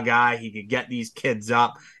rah-rah guy. He could get these kids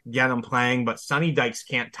up, get them playing, but Sonny Dykes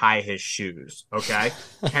can't tie his shoes, okay?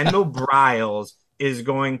 Kendall Briles is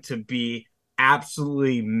going to be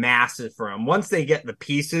absolutely massive for him. Once they get the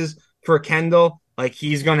pieces for Kendall, like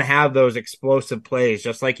he's going to have those explosive plays,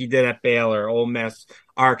 just like he did at Baylor, Ole Miss,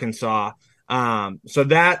 Arkansas. So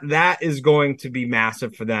that is going to be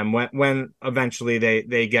massive for them when eventually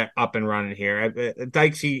they get up and running here.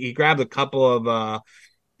 Dykes, he grabbed a couple of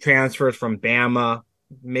transfers from Bama.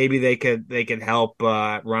 Maybe they could help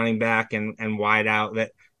running back and wide out. I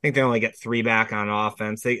think they only get 3 back on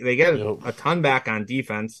offense. They get a ton back on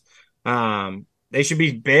defense. They should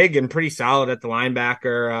be big and pretty solid at the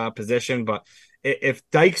linebacker position. But if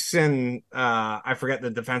Dykes and I forget the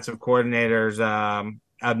defensive coordinator's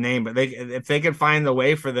name, but if they could find the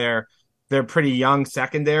way for their pretty young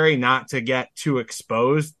secondary not to get too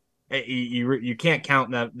exposed, you can't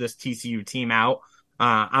count this TCU team out.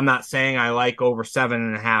 I'm not saying I like over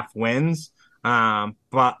 7.5 wins,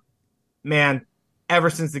 but man, ever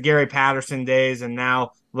since the Gary Patterson days and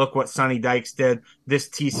now look what Sonny Dykes did, this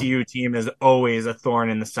TCU team is always a thorn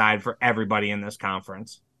in the side for everybody in this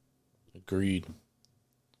conference. Agreed.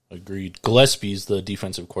 Gillespie's the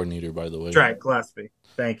defensive coordinator, by the way. That's right, Gillespie.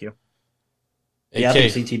 Thank you. Yeah, I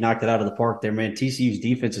think CT knocked it out of the park there, man. TCU's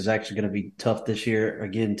defense is actually going to be tough this year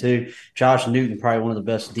again, too. Josh Newton, probably one of the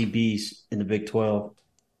best DBs in the Big 12.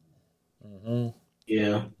 Mm-hmm.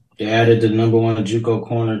 Yeah. They added the number 1 JUCO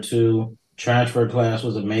corner, too. Transfer class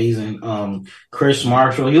was amazing. Chris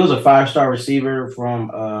Marshall, he was a 5-star receiver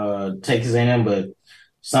from Texas A&M, but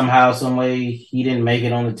somehow, some way, he didn't make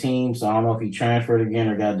it on the team. So I don't know if he transferred again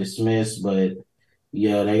or got dismissed, but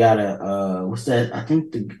yeah, they got what's that? I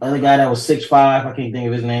think the other guy that was 6'5", I can't think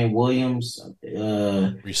of his name, Williams.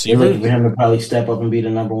 Receiver. They're looking for him to probably step up and be the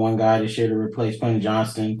number 1 guy this year to replace Quentin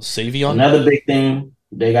Johnston. Savion. Another big thing,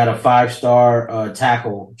 they got a 5-star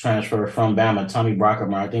tackle transfer from Bama, Tommy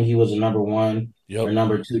Brockermeyer. I think he was the number 1 or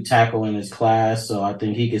number 2 tackle in his class, so I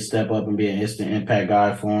think he could step up and be an instant impact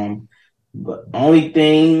guy for him. But only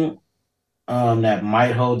thing that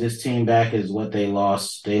might hold this team back is what they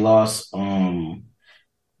lost. They lost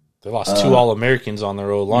 2 All-Americans on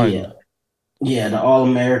their O-line. Yeah, the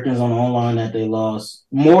All-Americans on the O-line that they lost.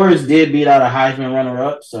 Morris did beat out a Heisman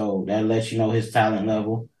runner-up, so that lets you know his talent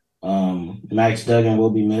level. Max Duggan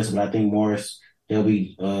will be missed, but I think Morris, they'll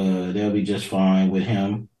be just fine with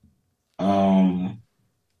him. And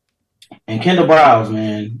Kendall Briles,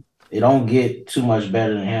 man, it don't get too much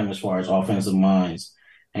better than him as far as offensive minds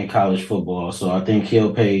in college football. So I think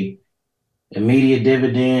he'll pay immediate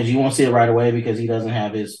dividends. You won't see it right away because he doesn't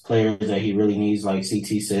have his players that he really needs, like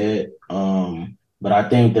CT said. But I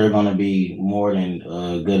think they're going to be more than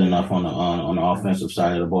good enough on the offensive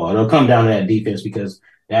side of the ball. It'll come down to that defense because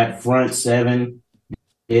that front 7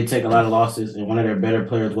 did take a lot of losses, and one of their better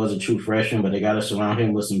players was a true freshman, but they got to surround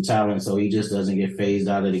him with some talent so he just doesn't get phased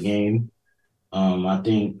out of the game. I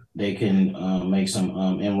think they can make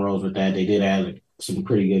some inroads with that. They did add some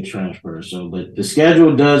pretty good transfers. So, but the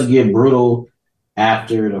schedule does get brutal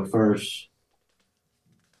after the first.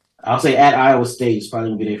 I'll say at Iowa State is probably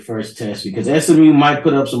gonna be their first test because SMU might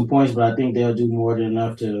put up some points, but I think they'll do more than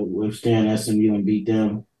enough to withstand SMU and beat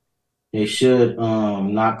them. They should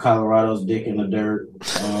knock Colorado's dick in the dirt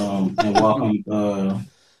and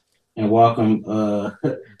welcome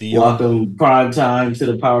prime time to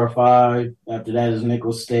the Power Five. After that is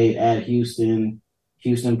Nicholls State at Houston.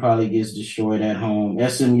 Houston probably gets destroyed at home.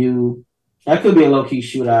 SMU, that could be a low-key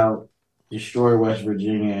shootout, destroy West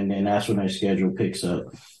Virginia, and then that's when their schedule picks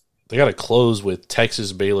up. They got to close with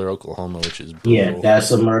Texas, Baylor, Oklahoma, which is brutal. Yeah, that's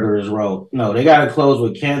a murderer's row. No, they got to close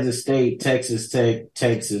with Kansas State, Texas Tech,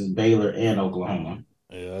 Texas, Baylor, and Oklahoma.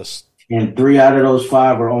 Yes. And 3 out of those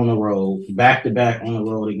 5 are on the road, back-to-back on the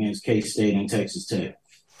road against K-State and Texas Tech.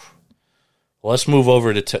 Well, let's move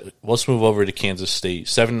over to Kansas State.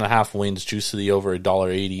 7.5 wins, juice to the over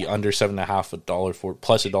 $1.80, under 7.5 $1.04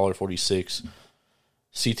 plus $1.46.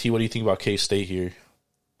 CT, what do you think about K-State here?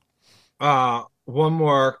 One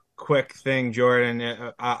more quick thing,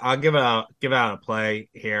 Jordan. I'll give out a play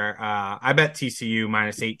here. I bet TCU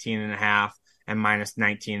minus 18.5 and minus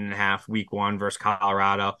 19.5 week 1 versus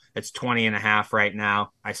Colorado. It's 20.5 right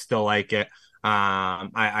now. I still like it.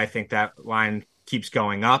 I think that line keeps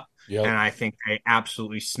going up, and I think they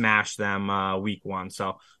absolutely smash them week 1.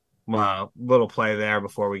 So little play there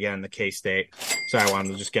before we get into K-State. So I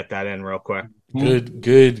wanted to just get that in real quick.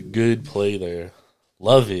 Good play there.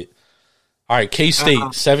 Love it. All right, K-State,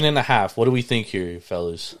 7.5. What do we think here,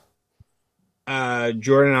 fellas?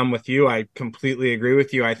 Jordan, I'm with you. I completely agree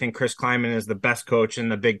with you. I think Chris Klieman is the best coach in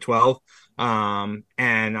the Big 12. And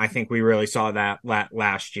I think we really saw that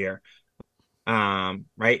last year.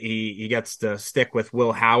 Right? He gets to stick with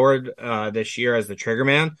Will Howard this year as the trigger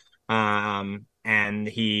man. And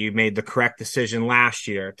he made the correct decision last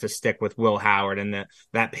year to stick with Will Howard, and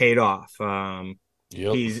that paid off.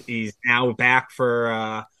 He's now back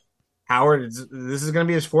for Howard. This is going to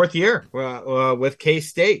be his 4th year with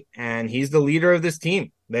K-State, and he's the leader of this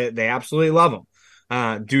team. They absolutely love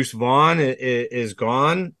him. Deuce Vaughn is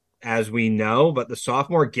gone, as we know, but the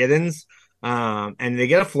sophomore Giddens, and they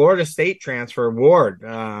get a Florida State transfer, Ward.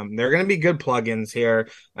 They're going to be good plugins here.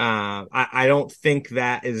 I don't think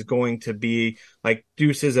that is going to be like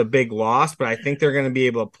Deuce is a big loss, but I think they're going to be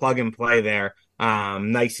able to plug and play there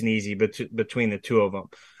nice and easy between the two of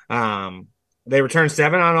them. They returned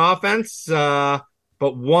 7 on offense, but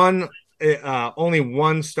only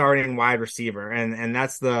one starting wide receiver, and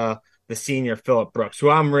that's the senior Phillip Brooks,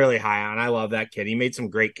 who I'm really high on. I love that kid. He made some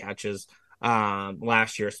great catches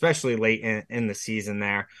last year, especially late in the season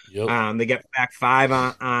there. They get back 5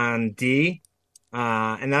 on D,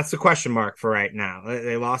 and that's the question mark for right now.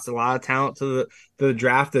 They lost a lot of talent to the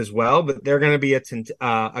draft as well, but they're going to be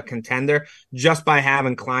a contender just by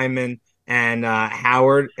having Klieman and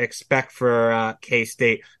Howard. Expect for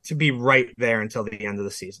K-State to be right there until the end of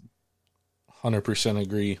the season. 100%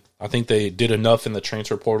 agree. I think they did enough in the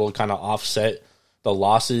transfer portal to kind of offset the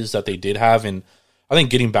losses that they did have, and I think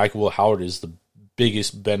getting back Will Howard is the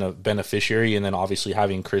biggest beneficiary, and then obviously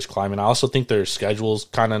having Chris Klieman. I also think their schedule's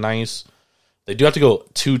kind of nice. They do have to go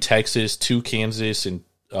to Texas, to Kansas, and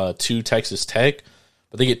to Texas Tech,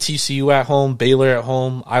 but they get TCU at home, Baylor at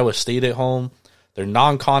home, Iowa State at home. Their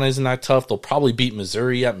non-con isn't that tough. They'll probably beat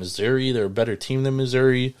Missouri at Missouri. They're a better team than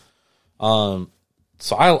Missouri. So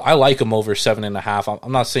I like them over 7.5.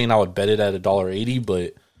 I'm not saying I would bet it at $1.80,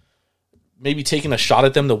 but maybe taking a shot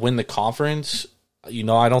at them to win the conference,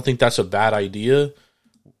 I don't think that's a bad idea.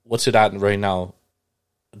 What's it at right now?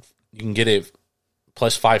 You can get it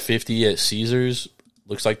plus 550 at Caesars.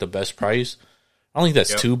 Looks like the best price. I don't think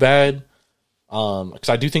that's too bad, because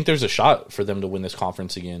I do think there's a shot for them to win this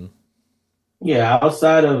conference again. Yeah,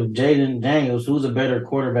 outside of Jaden Daniels, who's a better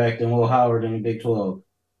quarterback than Will Howard in the Big 12?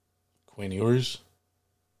 Quinn Ewers?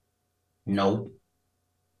 No.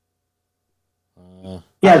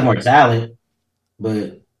 He has more talent,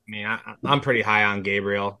 but I mean, I'm pretty high on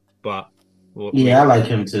Gabriel, but I like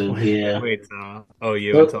him too. Yeah, wait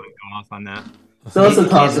OU until we go off on that. So it's a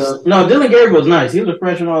toss up. No, Dylan Gabriel's nice. He was a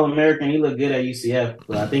freshman All-American. He looked good at UCF,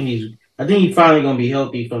 but I think he's finally going to be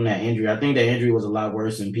healthy from that injury. I think that injury was a lot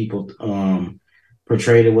worse than people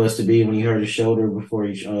portrayed it was to be when he hurt his shoulder before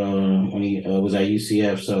when he was at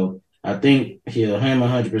UCF. So I think him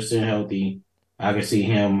 100% healthy. I can see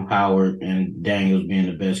him, Howard, and Daniels being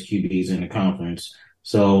the best QBs in the conference.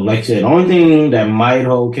 So, like I said, the only thing that might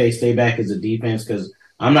hold K-State back is the defense, because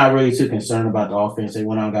I'm not really too concerned about the offense. They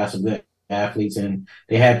went out and got some good athletes, and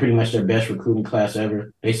they had pretty much their best recruiting class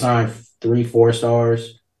ever. They signed 3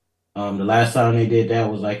 4-stars. The last time they did that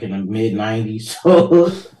was like in the mid-90s.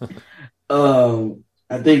 So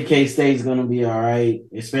I think K State's going to be all right,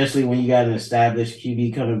 especially when you got an established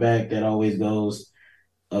QB coming back. That always goes.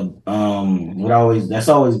 That's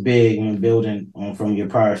always big when building from your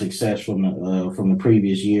prior success from the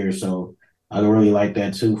previous year. So I really like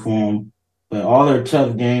that too for them. But all their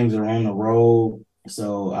tough games are on the road,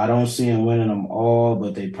 so I don't see them winning them all.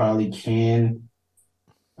 But they probably can.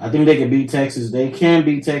 I think they can beat Texas. They can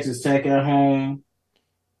beat Texas Tech at home.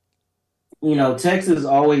 You know, Texas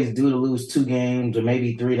always due to lose 2 games or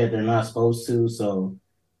maybe 3 that they're not supposed to. So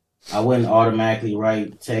I wouldn't automatically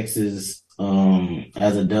write Texas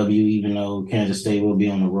as a W, even though Kansas State will be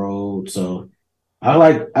on the road. So I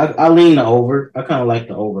lean the over. I kind of like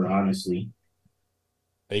the over, honestly.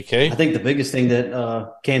 AK? I think the biggest thing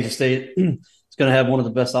that Kansas State is going to have one of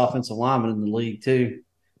the best offensive linemen in the league too.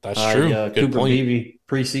 That's true. Good Cooper point. Beebe,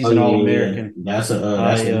 preseason All-American. Yeah. That's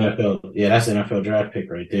NFL. Yeah, that's an NFL draft pick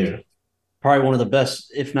right there. Probably one of the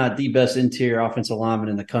best, if not the best, interior offensive lineman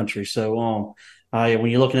in the country. So, when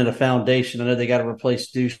you're looking at a foundation, I know they got to replace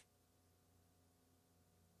Deuce.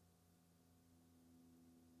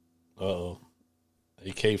 Uh-oh.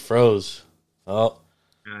 AK froze. Oh,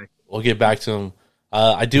 we'll get back to him.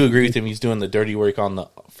 I do agree with him. He's doing the dirty work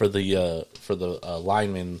for the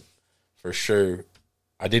linemen for sure.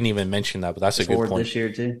 I didn't even mention that, but that's a good point. This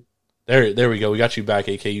year too. There we go. We got you back,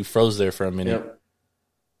 AK. You froze there for a minute. Yep.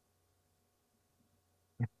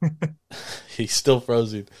 He's still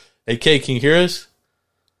frozen. AK, can you hear us?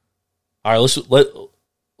 All right,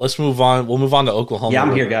 let's move on. We'll move on to Oklahoma. Yeah,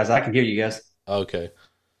 I'm here, guys. I can hear you guys. Okay.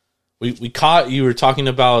 We caught you were talking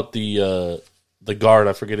about the guard.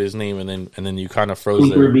 I forget his name, and then you kind of froze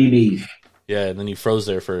Cooper there. Beebe. Yeah, and then you froze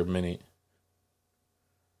there for a minute.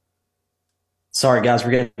 Sorry, guys,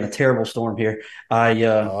 we're getting a terrible storm here. I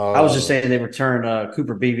was just saying they returned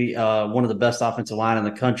Cooper Beebe, one of the best offensive line in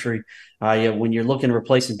the country. When you're looking to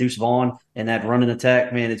replacing Deuce Vaughn and that running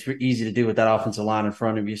attack, man, it's easy to do with that offensive line in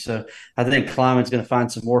front of you. So I think Kleiman's going to find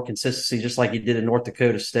some more consistency, just like he did in North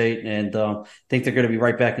Dakota State, and I think they're going to be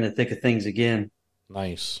right back in the thick of things again.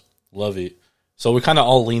 Nice. Love it. So we kind of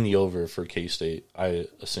all lean the over for K-State, I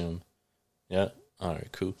assume. Yeah? All right,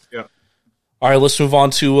 cool. Yeah. All right, let's move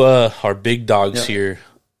on to our big dogs here.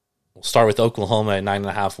 We'll start with Oklahoma at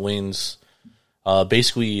 9.5 wins.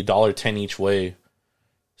 Basically $1.10 each way.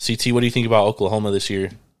 CT, what do you think about Oklahoma this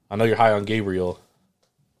year? I know you're high on Gabriel.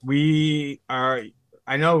 I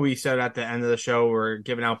know we said at the end of the show we're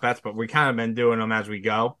giving out bets, but we kind of been doing them as we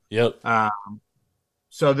go. Yep.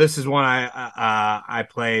 So this is one I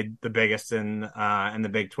played the biggest in the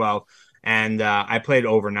Big 12. And I played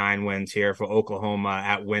over 9 wins here for Oklahoma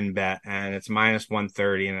at WinBet, and it's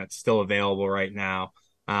 -130, and it's still available right now.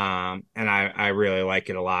 And I really like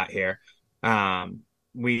it a lot here.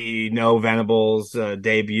 We know Venables'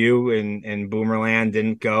 debut in Boomerland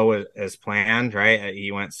didn't go as planned, right?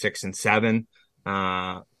 He went 6-7.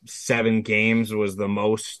 7 games was the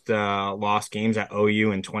most lost games at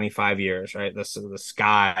OU in 25 years, right? The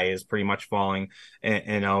sky is pretty much falling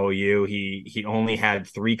in OU. He only had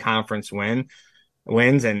 3 conference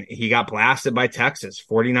wins, and he got blasted by Texas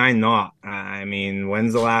 49-0. I mean,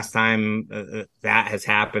 when's the last time that has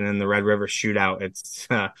happened in the Red River Shootout? It's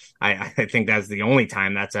I think that's the only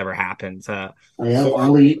time that's ever happened.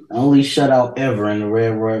 Only shutout ever in the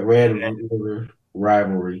Red River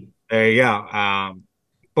rivalry. There you go.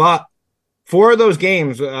 But 4 of those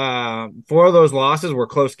games, 4 of those losses were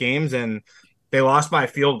close games, and they lost by a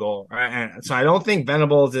field goal. Right? And so I don't think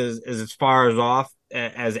Venables is as far off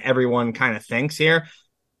as everyone kind of thinks here.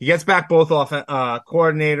 He gets back both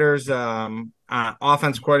coordinators,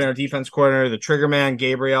 offense coordinator, defense coordinator, the trigger man,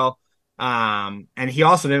 Gabriel. And he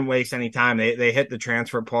also didn't waste any time. They hit the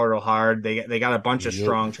transfer portal hard. They got a bunch of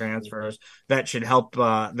strong transfers that should help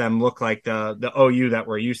them look like the OU that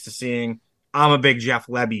we're used to seeing. I'm a big Jeff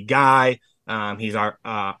Lebby guy. He's Art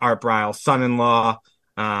Briles' son-in-law.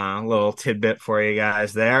 A little tidbit for you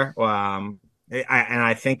guys there.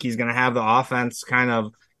 I think he's going to have the offense kind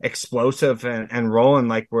of explosive and rolling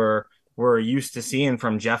like we're used to seeing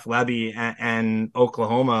from Jeff Lebby and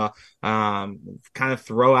Oklahoma kind of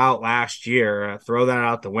throw out last year, throw that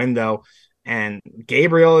out the window. And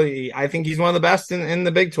Gabriel, I think he's one of the best in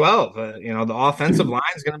the Big 12. The offensive line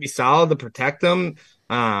is going to be solid to protect them.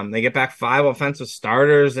 They get back 5 offensive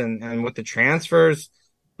starters, and with the transfers,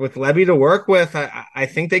 with Lebby to work with, I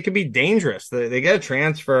think they could be dangerous. They get a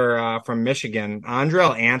transfer from Michigan,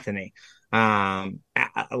 Andrell Anthony.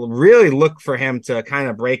 Really look for him to kind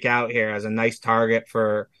of break out here as a nice target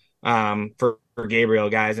for Gabriel,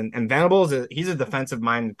 guys. And Venables, he's a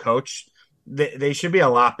defensive-minded coach. They should be a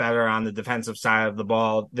lot better on the defensive side of the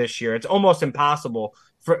ball this year. It's almost impossible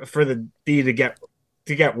for the D to get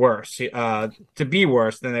get worse, to be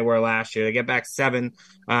worse than they were last year. They get back 7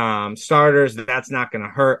 starters. That's not going to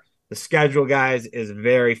hurt. The schedule, guys, is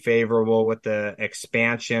very favorable with the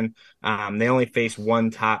expansion. They only face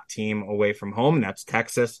one top team away from home, and that's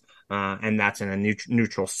Texas, and that's in a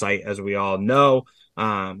neutral site, as we all know.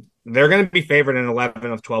 They're going to be favored in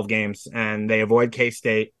 11 of 12 games, and they avoid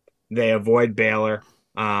K-State, they avoid Baylor,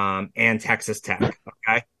 and Texas Tech.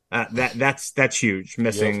 Okay, that's huge.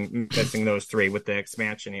 Missing those 3 with the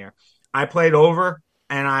expansion here. I played over,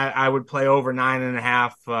 and I would play over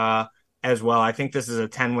 9.5 as well. I think this is a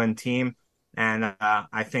 10-win team, and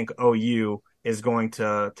I think OU is going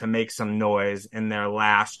to make some noise in their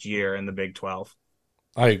last year in the Big 12.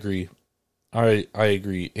 I agree. I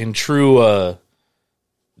agree. In true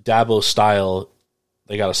Dabo style,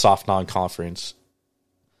 they got a soft non-conference,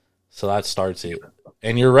 so that starts it.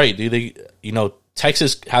 And you're right, dude.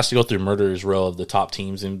 Texas has to go through murderer's row of the top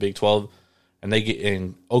teams in Big 12,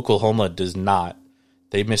 and Oklahoma does not.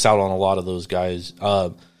 They miss out on a lot of those guys.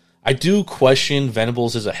 I do question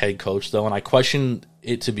Venables as a head coach, though, and I question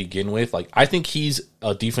it to begin with. Like, I think he's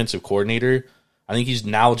a defensive coordinator. I think he's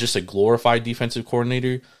now just a glorified defensive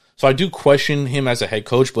coordinator. So I do question him as a head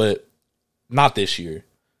coach, but not this year.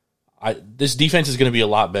 This defense is going to be a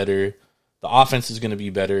lot better. The offense is going to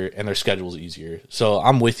be better, and their schedule is easier. So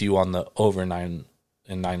I'm with you on the over 9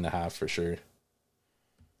 and 9.5 for sure.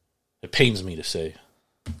 It pains me to say.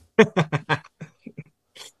 What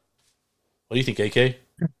do you think, AK?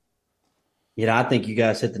 I think you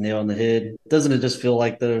guys hit the nail on the head. Doesn't it just feel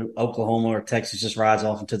like the Oklahoma or Texas just rides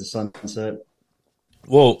off into the sunset?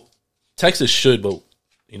 Well, Texas should, but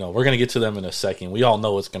we're going to get to them in a second. We all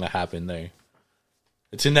know what's going to happen there.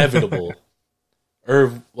 It's inevitable.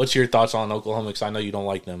 Irv, what's your thoughts on Oklahoma? Because I know you don't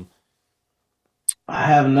like them. I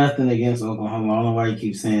have nothing against Oklahoma. I don't know why you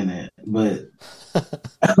keep saying that, but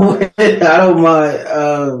I don't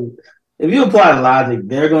mind. If you apply logic,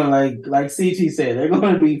 they're going to, like CT said, they're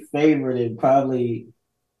going to be favored in probably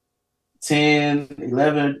 10,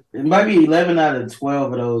 11. It might be 11 out of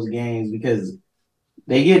 12 of those games because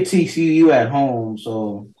they get TCU at home.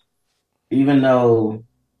 So even though,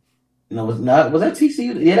 was that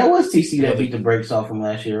TCU? Yeah, that was TCU that beat the brakes off from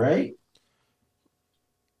last year, right?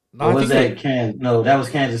 No, or was that Kansas? No, that was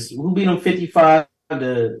Kansas. Who beat them 55 to?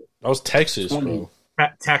 That was Texas, 20. Bro.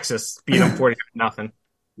 Texas beat them 40-0.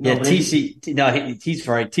 Yeah, TCU. No, he's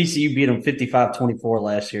right. TCU beat them 55-24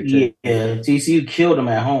 last year too. Yeah, TCU killed them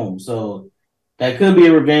at home, so that could be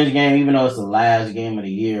a revenge game, even though it's the last game of the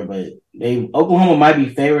year. But Oklahoma might be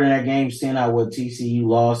favored in that game, seeing out what TCU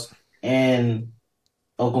lost, and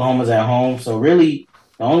Oklahoma's at home. So really,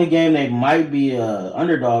 the only game they might be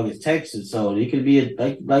underdog is Texas. So it could be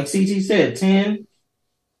like CT said, 10,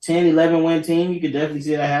 11 win team. You could definitely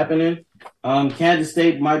see that happening. Kansas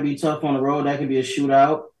State might be tough on the road. That could be a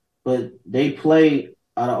shootout. But they play,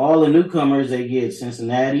 out of all the newcomers, they get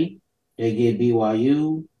Cincinnati, they get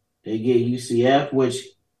BYU, they get UCF, which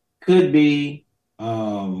could be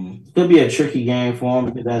a tricky game for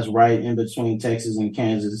them because that's right in between Texas and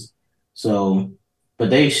Kansas. So,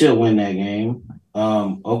 but they should win that game.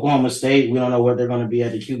 Oklahoma State, we don't know where they're going to be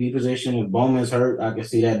at the QB position. If Bowman's hurt, I can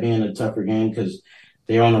see that being a tougher game because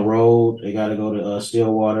they're on the road. They got to go to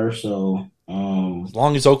Stillwater. So, as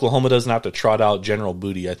long as Oklahoma doesn't have to trot out General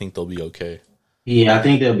Booty, I think they'll be okay. Yeah, I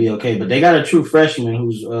think they'll be okay. But they got a true freshman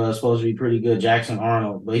who's supposed to be pretty good, Jackson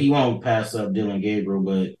Arnold. But he won't pass up Dylan Gabriel.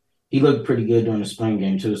 But he looked pretty good during the spring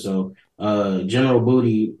game too. So General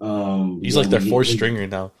Booty, he's like their fourth stringer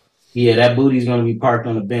now. Yeah, that Booty's going to be parked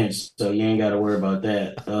on the bench, so you ain't got to worry about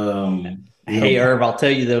that. Hey, Irv, I'll tell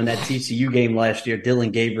you, though, in that TCU game last year,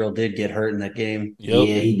 Dylan Gabriel did get hurt in that game. Yep.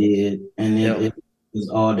 Yeah, he did. And it was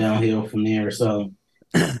all downhill from there. So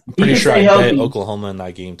I'm pretty sure I bet Oklahoma in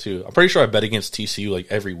that game, too. I'm pretty sure I bet against TCU like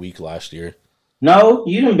every week last year. No,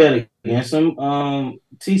 you didn't bet against them.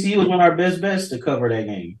 TCU was one of our best bets to cover that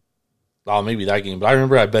game. Oh, maybe that game. But I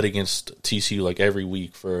remember I bet against TCU like every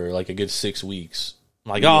week for like a good 6 weeks.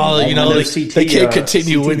 I'm like, they can't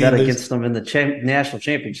continue winning this. Against them in the national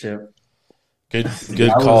championship. Good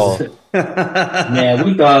call.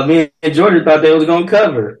 Man, me and Jordan thought they was going to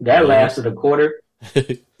cover. That lasted a quarter.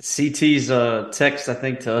 CT's text, I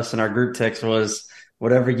think, to us in our group text was,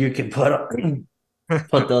 whatever you can put the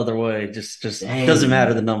other way. Just doesn't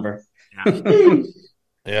matter the number.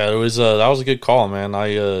 Yeah, it was that was a good call, man.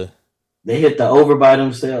 They hit the over by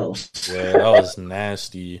themselves. Yeah, that was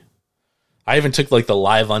nasty. I even took like the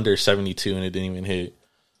live under 72 and it didn't even hit.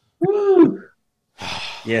 Woo.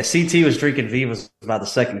 Yeah, CT was drinking Vivas by the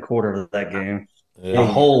second quarter of that game. A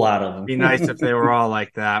whole lot of them. Be nice if they were all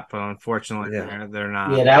like that, but unfortunately, Yeah. they're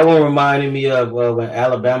not. Yeah, that one reminded me of when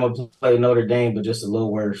Alabama played Notre Dame, but just a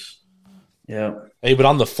little worse. Yeah. Hey, but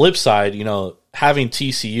on the flip side, having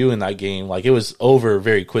TCU in that game, like, it was over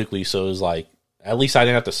very quickly. So it was like, at least I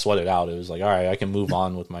didn't have to sweat it out. It was like, all right, I can move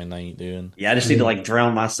on with my night, dude. Yeah, I just need to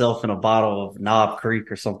drown myself in a bottle of Knob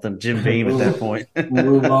Creek or something, Jim Beam at that point.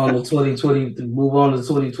 Move on to 2020. Move on to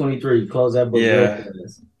 2023. Close that book. Yeah.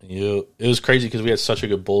 It was crazy because we had such a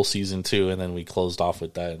good bowl season too, and then we closed off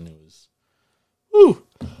with that, and it was, woo.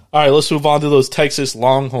 All right, let's move on to those Texas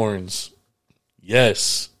Longhorns.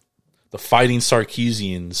 Yes, the Fighting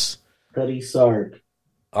Sarkeesians. Cuddy Sark.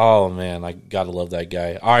 Oh man, I gotta love that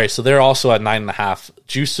guy. All right, so they're also at 9.5.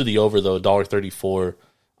 Juice to the over though, $1.34,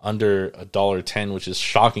 under $1.10, which is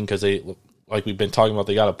shocking because they, like we've been talking about,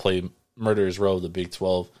 they gotta play Murderers Row, the Big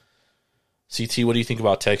 12. CT, what do you think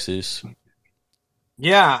about Texas?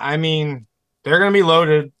 Yeah, I mean, they're going to be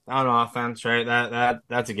loaded on offense, right?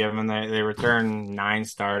 That's a given. They return 9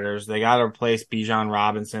 starters. They got to replace Bijan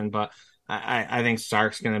Robinson, but I think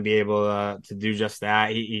Sark's going to be able to do just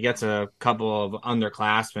that. He gets a couple of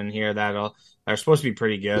underclassmen here that are supposed to be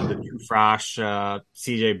pretty good. The Drew Frosch,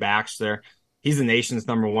 CJ Baxter. He's the nation's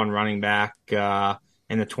 #1 running back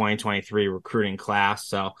in the 2023 recruiting class.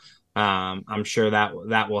 So I'm sure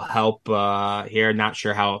that will help here. Not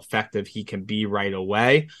sure how effective he can be right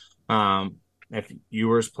away. If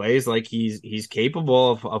Ewers plays like he's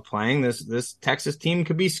capable of playing, this Texas team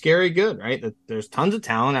could be scary good, right? There's tons of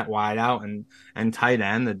talent at wideout and tight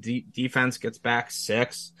end. The defense gets back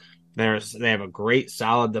 6. They have a great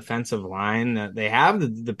solid defensive line. They have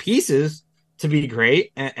the pieces to be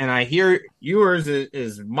great, and I hear Ewers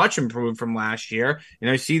is much improved from last year.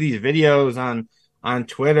 You see these videos on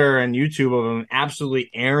Twitter and YouTube of him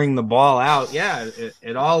absolutely airing the ball out. Yeah,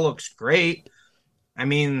 it all looks great. I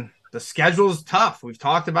mean, the schedule is tough. We've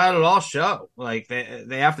talked about it all show. Like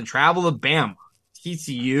they have to travel to Bama,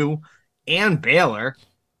 TCU, and Baylor,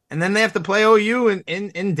 and then they have to play OU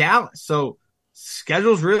in Dallas. So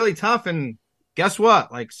schedule's really tough. And guess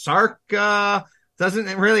what? Like Sark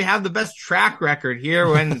doesn't really have the best track record here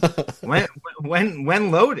when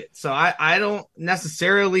loaded. So I don't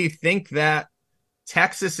necessarily think that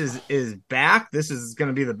Texas is back. This is going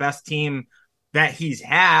to be the best team that he's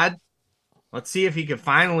had. Let's see if he can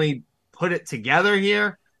finally put it together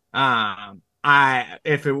here.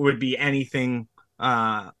 If it would be anything,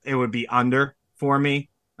 it would be under for me.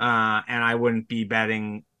 And I wouldn't be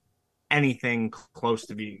betting anything close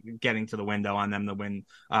to be getting to the window on them to win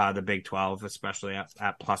the Big 12, especially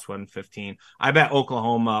at plus 115. I bet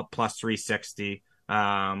Oklahoma plus 360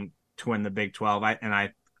 to win the Big 12. I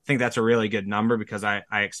think that's a really good number because I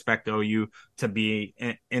expect OU to be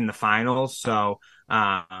in the finals. So,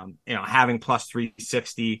 having plus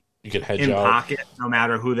 360 you could hedge in out. pocket, no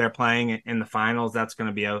matter who they're playing in the finals, that's going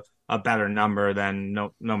to be a better number than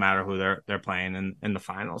no matter who they're playing in the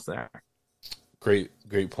finals there. Great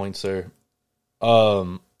points there.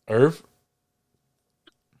 Irv?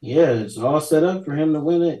 Yeah, it's all set up for him to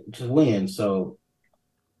win. So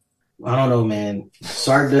I don't know, man.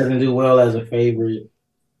 Sark doesn't do well as a favorite.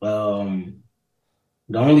 The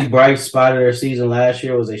only bright spot of their season last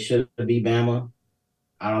year was they should have beat Bama.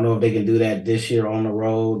 I don't know if they can do that this year on the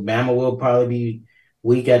road. Bama will probably be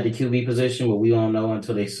weak at the QB position, but we don't know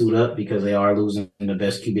until they suit up because they are losing the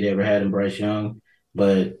best QB they ever had in Bryce Young.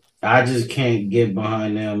 But I just can't get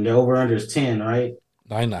behind them. The over-under is 10, right?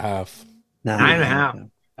 9.5. 9.5.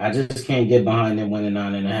 I just can't get behind them winning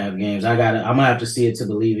 9.5 games. I'm gonna have to see it to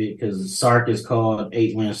believe it because Sark is called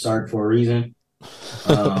 8-win Sark for a reason.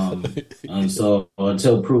 And so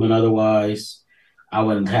until proven otherwise, I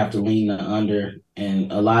would have to lean the under.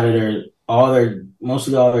 And a lot of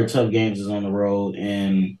mostly all their tough games is on the road.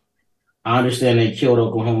 And I understand they killed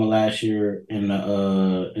Oklahoma last year in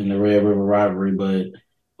the Red River rivalry, but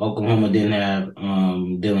Oklahoma didn't have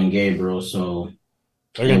Dylan Gabriel, so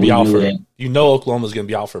they're going to be out for that. Oklahoma's going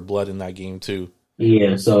to be out for blood in that game too.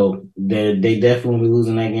 Yeah, so they definitely will be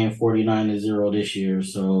losing that game 49-0 this year.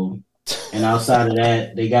 So, and outside of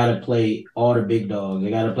that, they got to play all the big dogs. They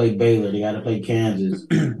got to play Baylor. They got to play Kansas.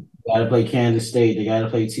 They got to play Kansas State. They got to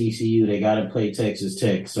play TCU. They got to play Texas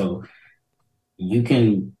Tech. So you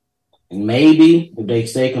can maybe if they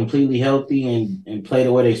stay completely healthy and play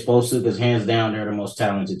the way they're supposed to, because hands down they're the most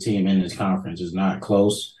talented team in this conference. It's not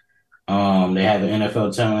close. They have an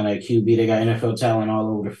NFL talent at QB. They got NFL talent all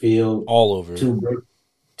over the field. All over. Two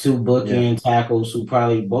bookend tackles who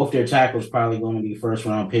both their tackles probably going to be first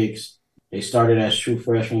round picks. They started as true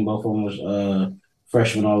freshmen. Both of them was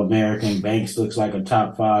freshman All-American. Banks looks like a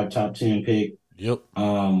top 5, top 10 pick. Yep.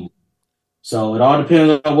 So it all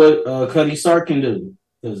depends on what Cuddy Sark can do.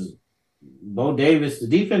 Because Bo Davis, the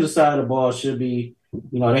defensive side of the ball should be,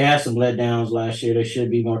 they had some letdowns last year. They should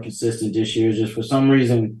be more consistent this year. Just for some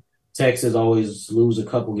reason, Texas always lose a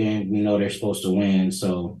couple games they're supposed to win.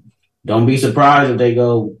 So don't be surprised if they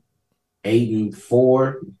go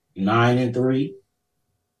 8-4, 9-3.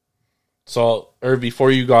 So,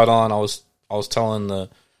 before you got on, I was telling the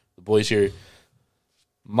boys here,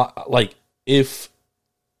 if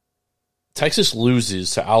Texas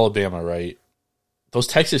loses to Alabama, right? Those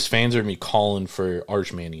Texas fans are gonna be calling for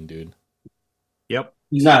Arch Manning, dude. Yep.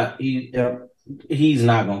 He's not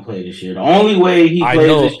gonna play this year. The only way he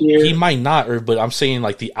plays this year, he might not, but I'm saying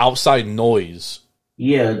like the outside noise.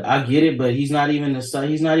 Yeah, I get it, but he's not even a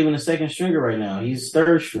second stringer right now. He's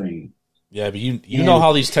third string. Yeah, but you know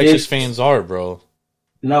how these Texas fans are, bro.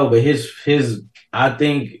 No, but I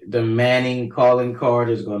think the Manning calling card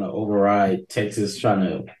is going to override Texas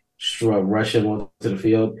trying to rush him onto the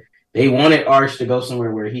field. They wanted Arch to go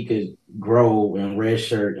somewhere where he could grow and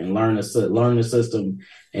redshirt and learn the system,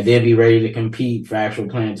 and then be ready to compete for actual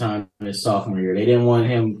playing time in his sophomore year. They didn't want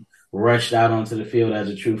him rushed out onto the field as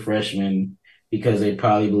a true freshman because they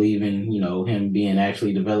probably believe in him being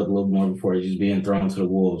actually developed a little more before just being thrown to the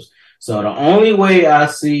wolves. So the only way I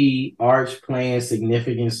see Arch playing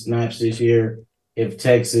significant snaps this year, if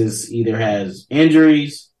Texas either has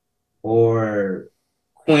injuries or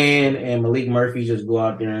Quinn and Malik Murphy just go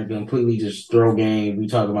out there and completely just throw games. We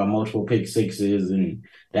talk about multiple pick sixes and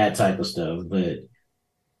that type of stuff. But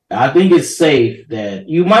I think it's safe that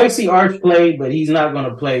you might see Arch play, but he's not going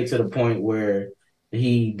to play to the point where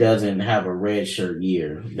he doesn't have a red shirt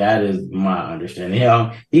year. That is my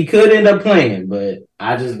understanding. He could end up playing, but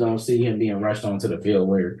I just don't see him being rushed onto the field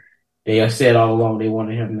where they have said all along they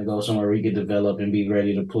wanted him to go somewhere where he could develop and be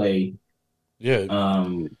ready to play. Yeah.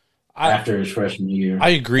 After his freshman year.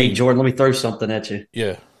 I agree. Hey, Jordan, let me throw something at you.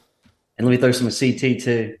 Yeah. And let me throw some at CT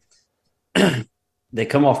too. They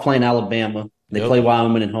come off playing Alabama. They play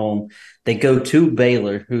Wyoming at home. They go to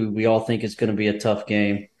Baylor, who we all think is going to be a tough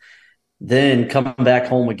game. Then come back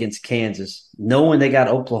home against Kansas, knowing they got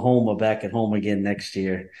Oklahoma back at home again next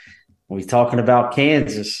year. We're talking about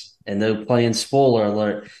Kansas, and they're playing spoiler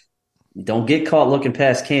alert. Don't get caught looking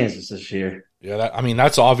past Kansas this year. Yeah,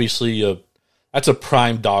 that's obviously a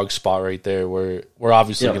prime dog spot right there where we're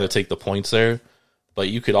obviously going to take the points there, but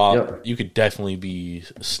you could definitely be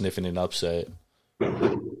sniffing an upset.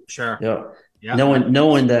 Sure. Yeah.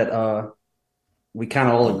 Knowing that we kind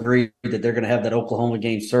of all agree that they're going to have that Oklahoma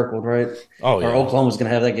game circled, right? Oh, yeah. Or Oklahoma's going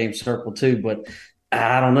to have that game circled too, but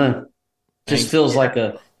I don't know. It feels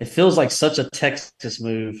like such a Texas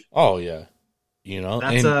move. Oh yeah.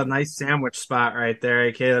 That's a nice sandwich spot right there,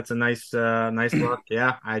 AK. That's a nice look.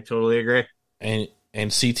 Yeah, I totally agree. And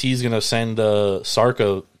CT's gonna send Sark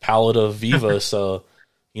a pallet of Viva, so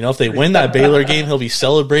if they win that Baylor game, he'll be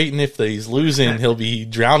celebrating. If he's losing, he'll be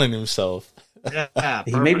drowning himself. Yeah,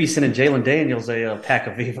 he may be sending Jalen Daniels a pack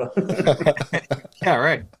of Viva. Yeah,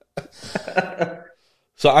 right.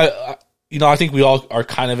 So I think we all are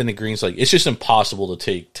kind of in agreement. Like, it's just impossible to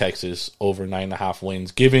take Texas over 9.5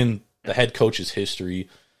 wins, given the head coach's history.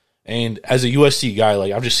 And as a USC guy,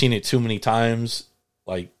 like, I've just seen it too many times.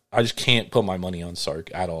 Like, I just can't put my money on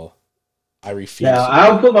Sark at all. I refuse. Now,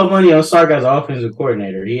 I'll put my money on Sark as offensive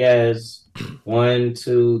coordinator. He has 1,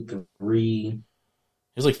 2, 3.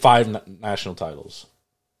 He's like 5 national titles.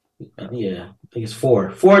 Yeah, I think it's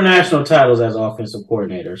 4. 4 national titles as offensive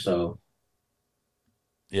coordinator. So,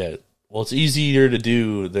 yeah. Well, it's easier to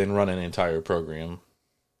do than run an entire program.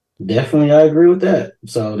 Definitely, I agree with that.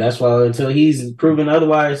 So that's why until he's proven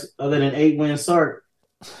otherwise, other than 8-win Sark,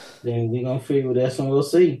 then we're going to figure that's when we'll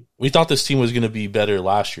see. We thought this team was going to be better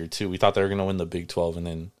last year, too. We thought they were going to win the Big 12, and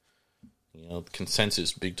then,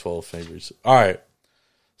 consensus Big 12 favors. All right.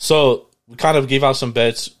 So we kind of gave out some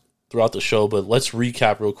bets throughout the show, but let's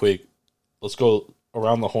recap real quick. Let's go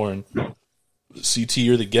around the horn. CT,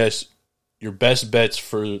 you're the guest. Your best bets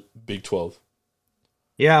for Big 12.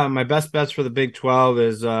 Yeah, my best bets for the Big 12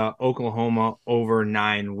 is Oklahoma over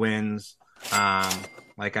 9 wins.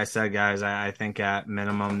 Like I said, guys, I think at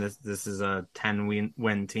minimum this is a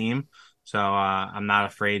 10-win team. So I'm not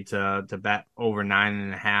afraid to bet over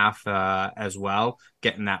 9.5 as well,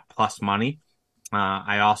 getting that plus money.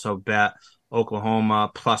 I also bet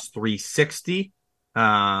Oklahoma plus 360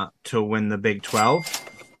 to win the Big 12.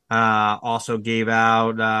 Also gave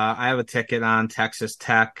out, I have a ticket on Texas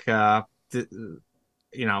Tech. I'm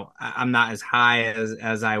not as high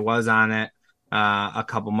as I was on it a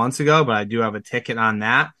couple months ago, but I do have a ticket on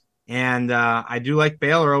that. And I do like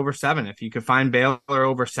Baylor over 7. If you could find Baylor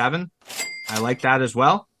over 7, I like that as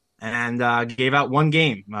well. and gave out one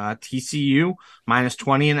game. TCU minus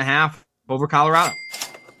 20.5 over Colorado.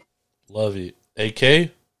 Love it.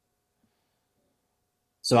 AK?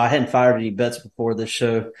 So I hadn't fired any bets before this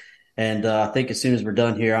show, and I think as soon as we're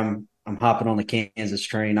done here, I'm hopping on the Kansas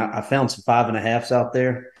train. I found some 5.5s out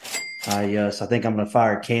there. So I think I'm going to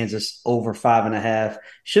fire Kansas over 5.5.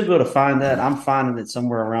 Should be able to find that. I'm finding it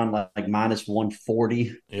somewhere around like minus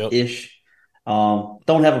 140 ish.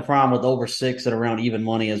 Don't have a problem with over 6 at around even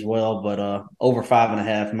money as well, but over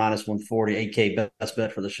 5.5 minus 140. AK best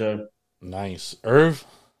bet for the show. Nice. Irv?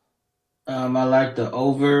 I like the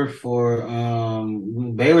over for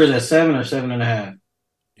Baylor's at 7 or 7.5.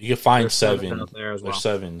 You can find There's 7. there as well.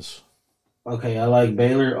 There's 7s. Okay, I like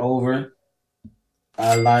Baylor over.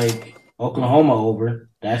 I like Oklahoma over.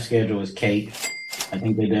 That schedule is cake. I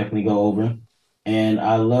think they definitely go over. And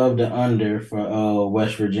I love the under for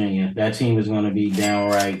West Virginia. That team is going to be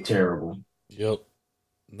downright terrible. Yep.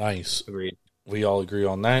 Nice. Agreed. We all agree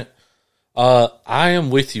on that. I am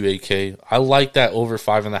with you, AK. I like that over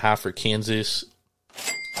 5.5 for Kansas.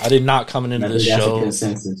 I did not come into this show. A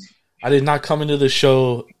consensus. I did not come into the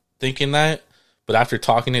show thinking that, but after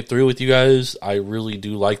talking it through with you guys, I really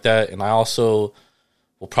do like that. And I also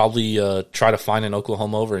will probably try to find an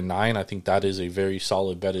Oklahoma over 9. I think that is a very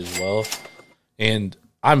solid bet as well. And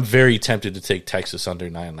I'm very tempted to take Texas under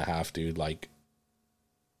 9.5, dude. Like,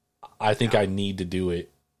 I think I need to do it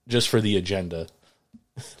just for the agenda.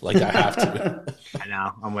 Like, I have to. I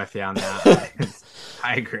know. I'm with you on that.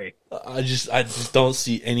 I agree. I just don't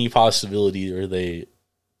see any possibility where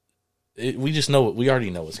we already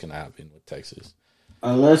know what's going to happen with Texas.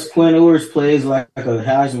 Unless Quinn Ewers plays like a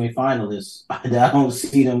Heisman finalist, I don't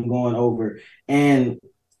see them going over. And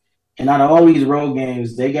out of all these road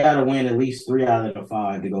games, they got to win at least 3 out of the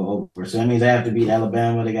 5 to go over. So that means they have to beat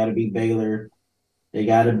Alabama. They got to beat Baylor. They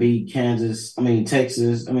got to beat Texas.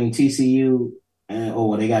 TCU.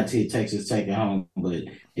 And they got Texas Tech at home, but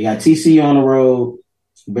they got TCU on the road,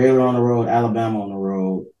 Baylor on the road, Alabama on the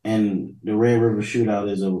road, and the Red River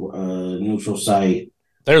Shootout is a neutral site.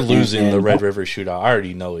 They're losing the Red River Shootout. I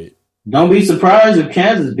already know it. Don't be surprised if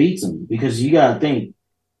Kansas beats them, because you got to think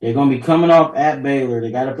they're going to be coming off at Baylor.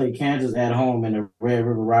 They got to play Kansas at home, and the Red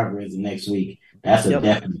River Rivalry is the next week. That's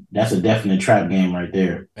a definite trap game right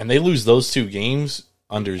there. And they lose those 2 games,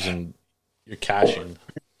 unders, and you're cashing.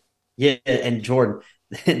 Yeah, and Jordan,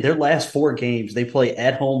 their last 4 games, they play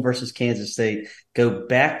at home versus Kansas State, go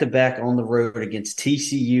back-to-back on the road against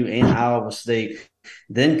TCU and Iowa State,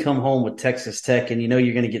 then come home with Texas Tech, and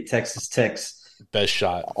you're going to get Texas Tech's best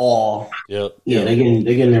shot. Yep. Yeah, they're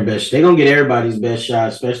getting their best. They're going to get everybody's best shot,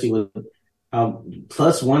 especially with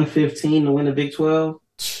plus 115 to win the Big 12.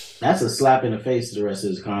 That's a slap in the face to the rest of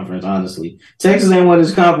this conference, honestly. Texas ain't won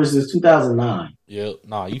this conference since 2009. Yeah,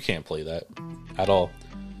 you can't play that at all.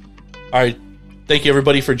 All right, thank you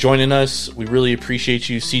everybody for joining us. We really appreciate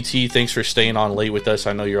you. CT, thanks for staying on late with us.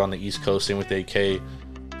 I know you're on the East Coast, same with AK,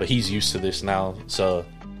 but he's used to this now, so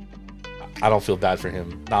I don't feel bad for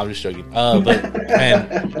him. No, I'm just joking. But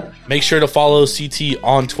man, make sure to follow CT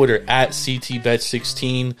on Twitter at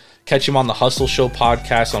CTBet16. Catch him on the Hustle Show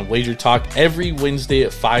podcast on Wager Talk every Wednesday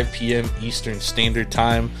at 5 p.m. Eastern Standard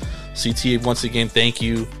Time. CT, once again, thank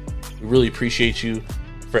you. We really appreciate you.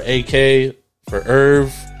 For AK, for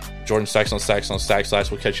Irv, Jordan Stacks on Stacks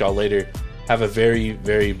Last. We'll catch y'all later. Have a very,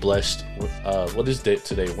 very blessed, what is it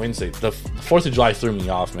today? Wednesday. The 4th of July threw me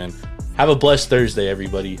off, man. Have a blessed Thursday,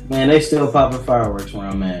 everybody. Man, they still popping fireworks where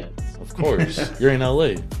I'm at. Of course. You're in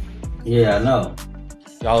LA. Yeah, I know.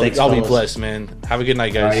 Y'all be blessed, man. Have a good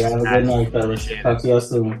night, guys. All right, have a good night, fellas. Talk to y'all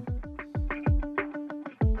soon.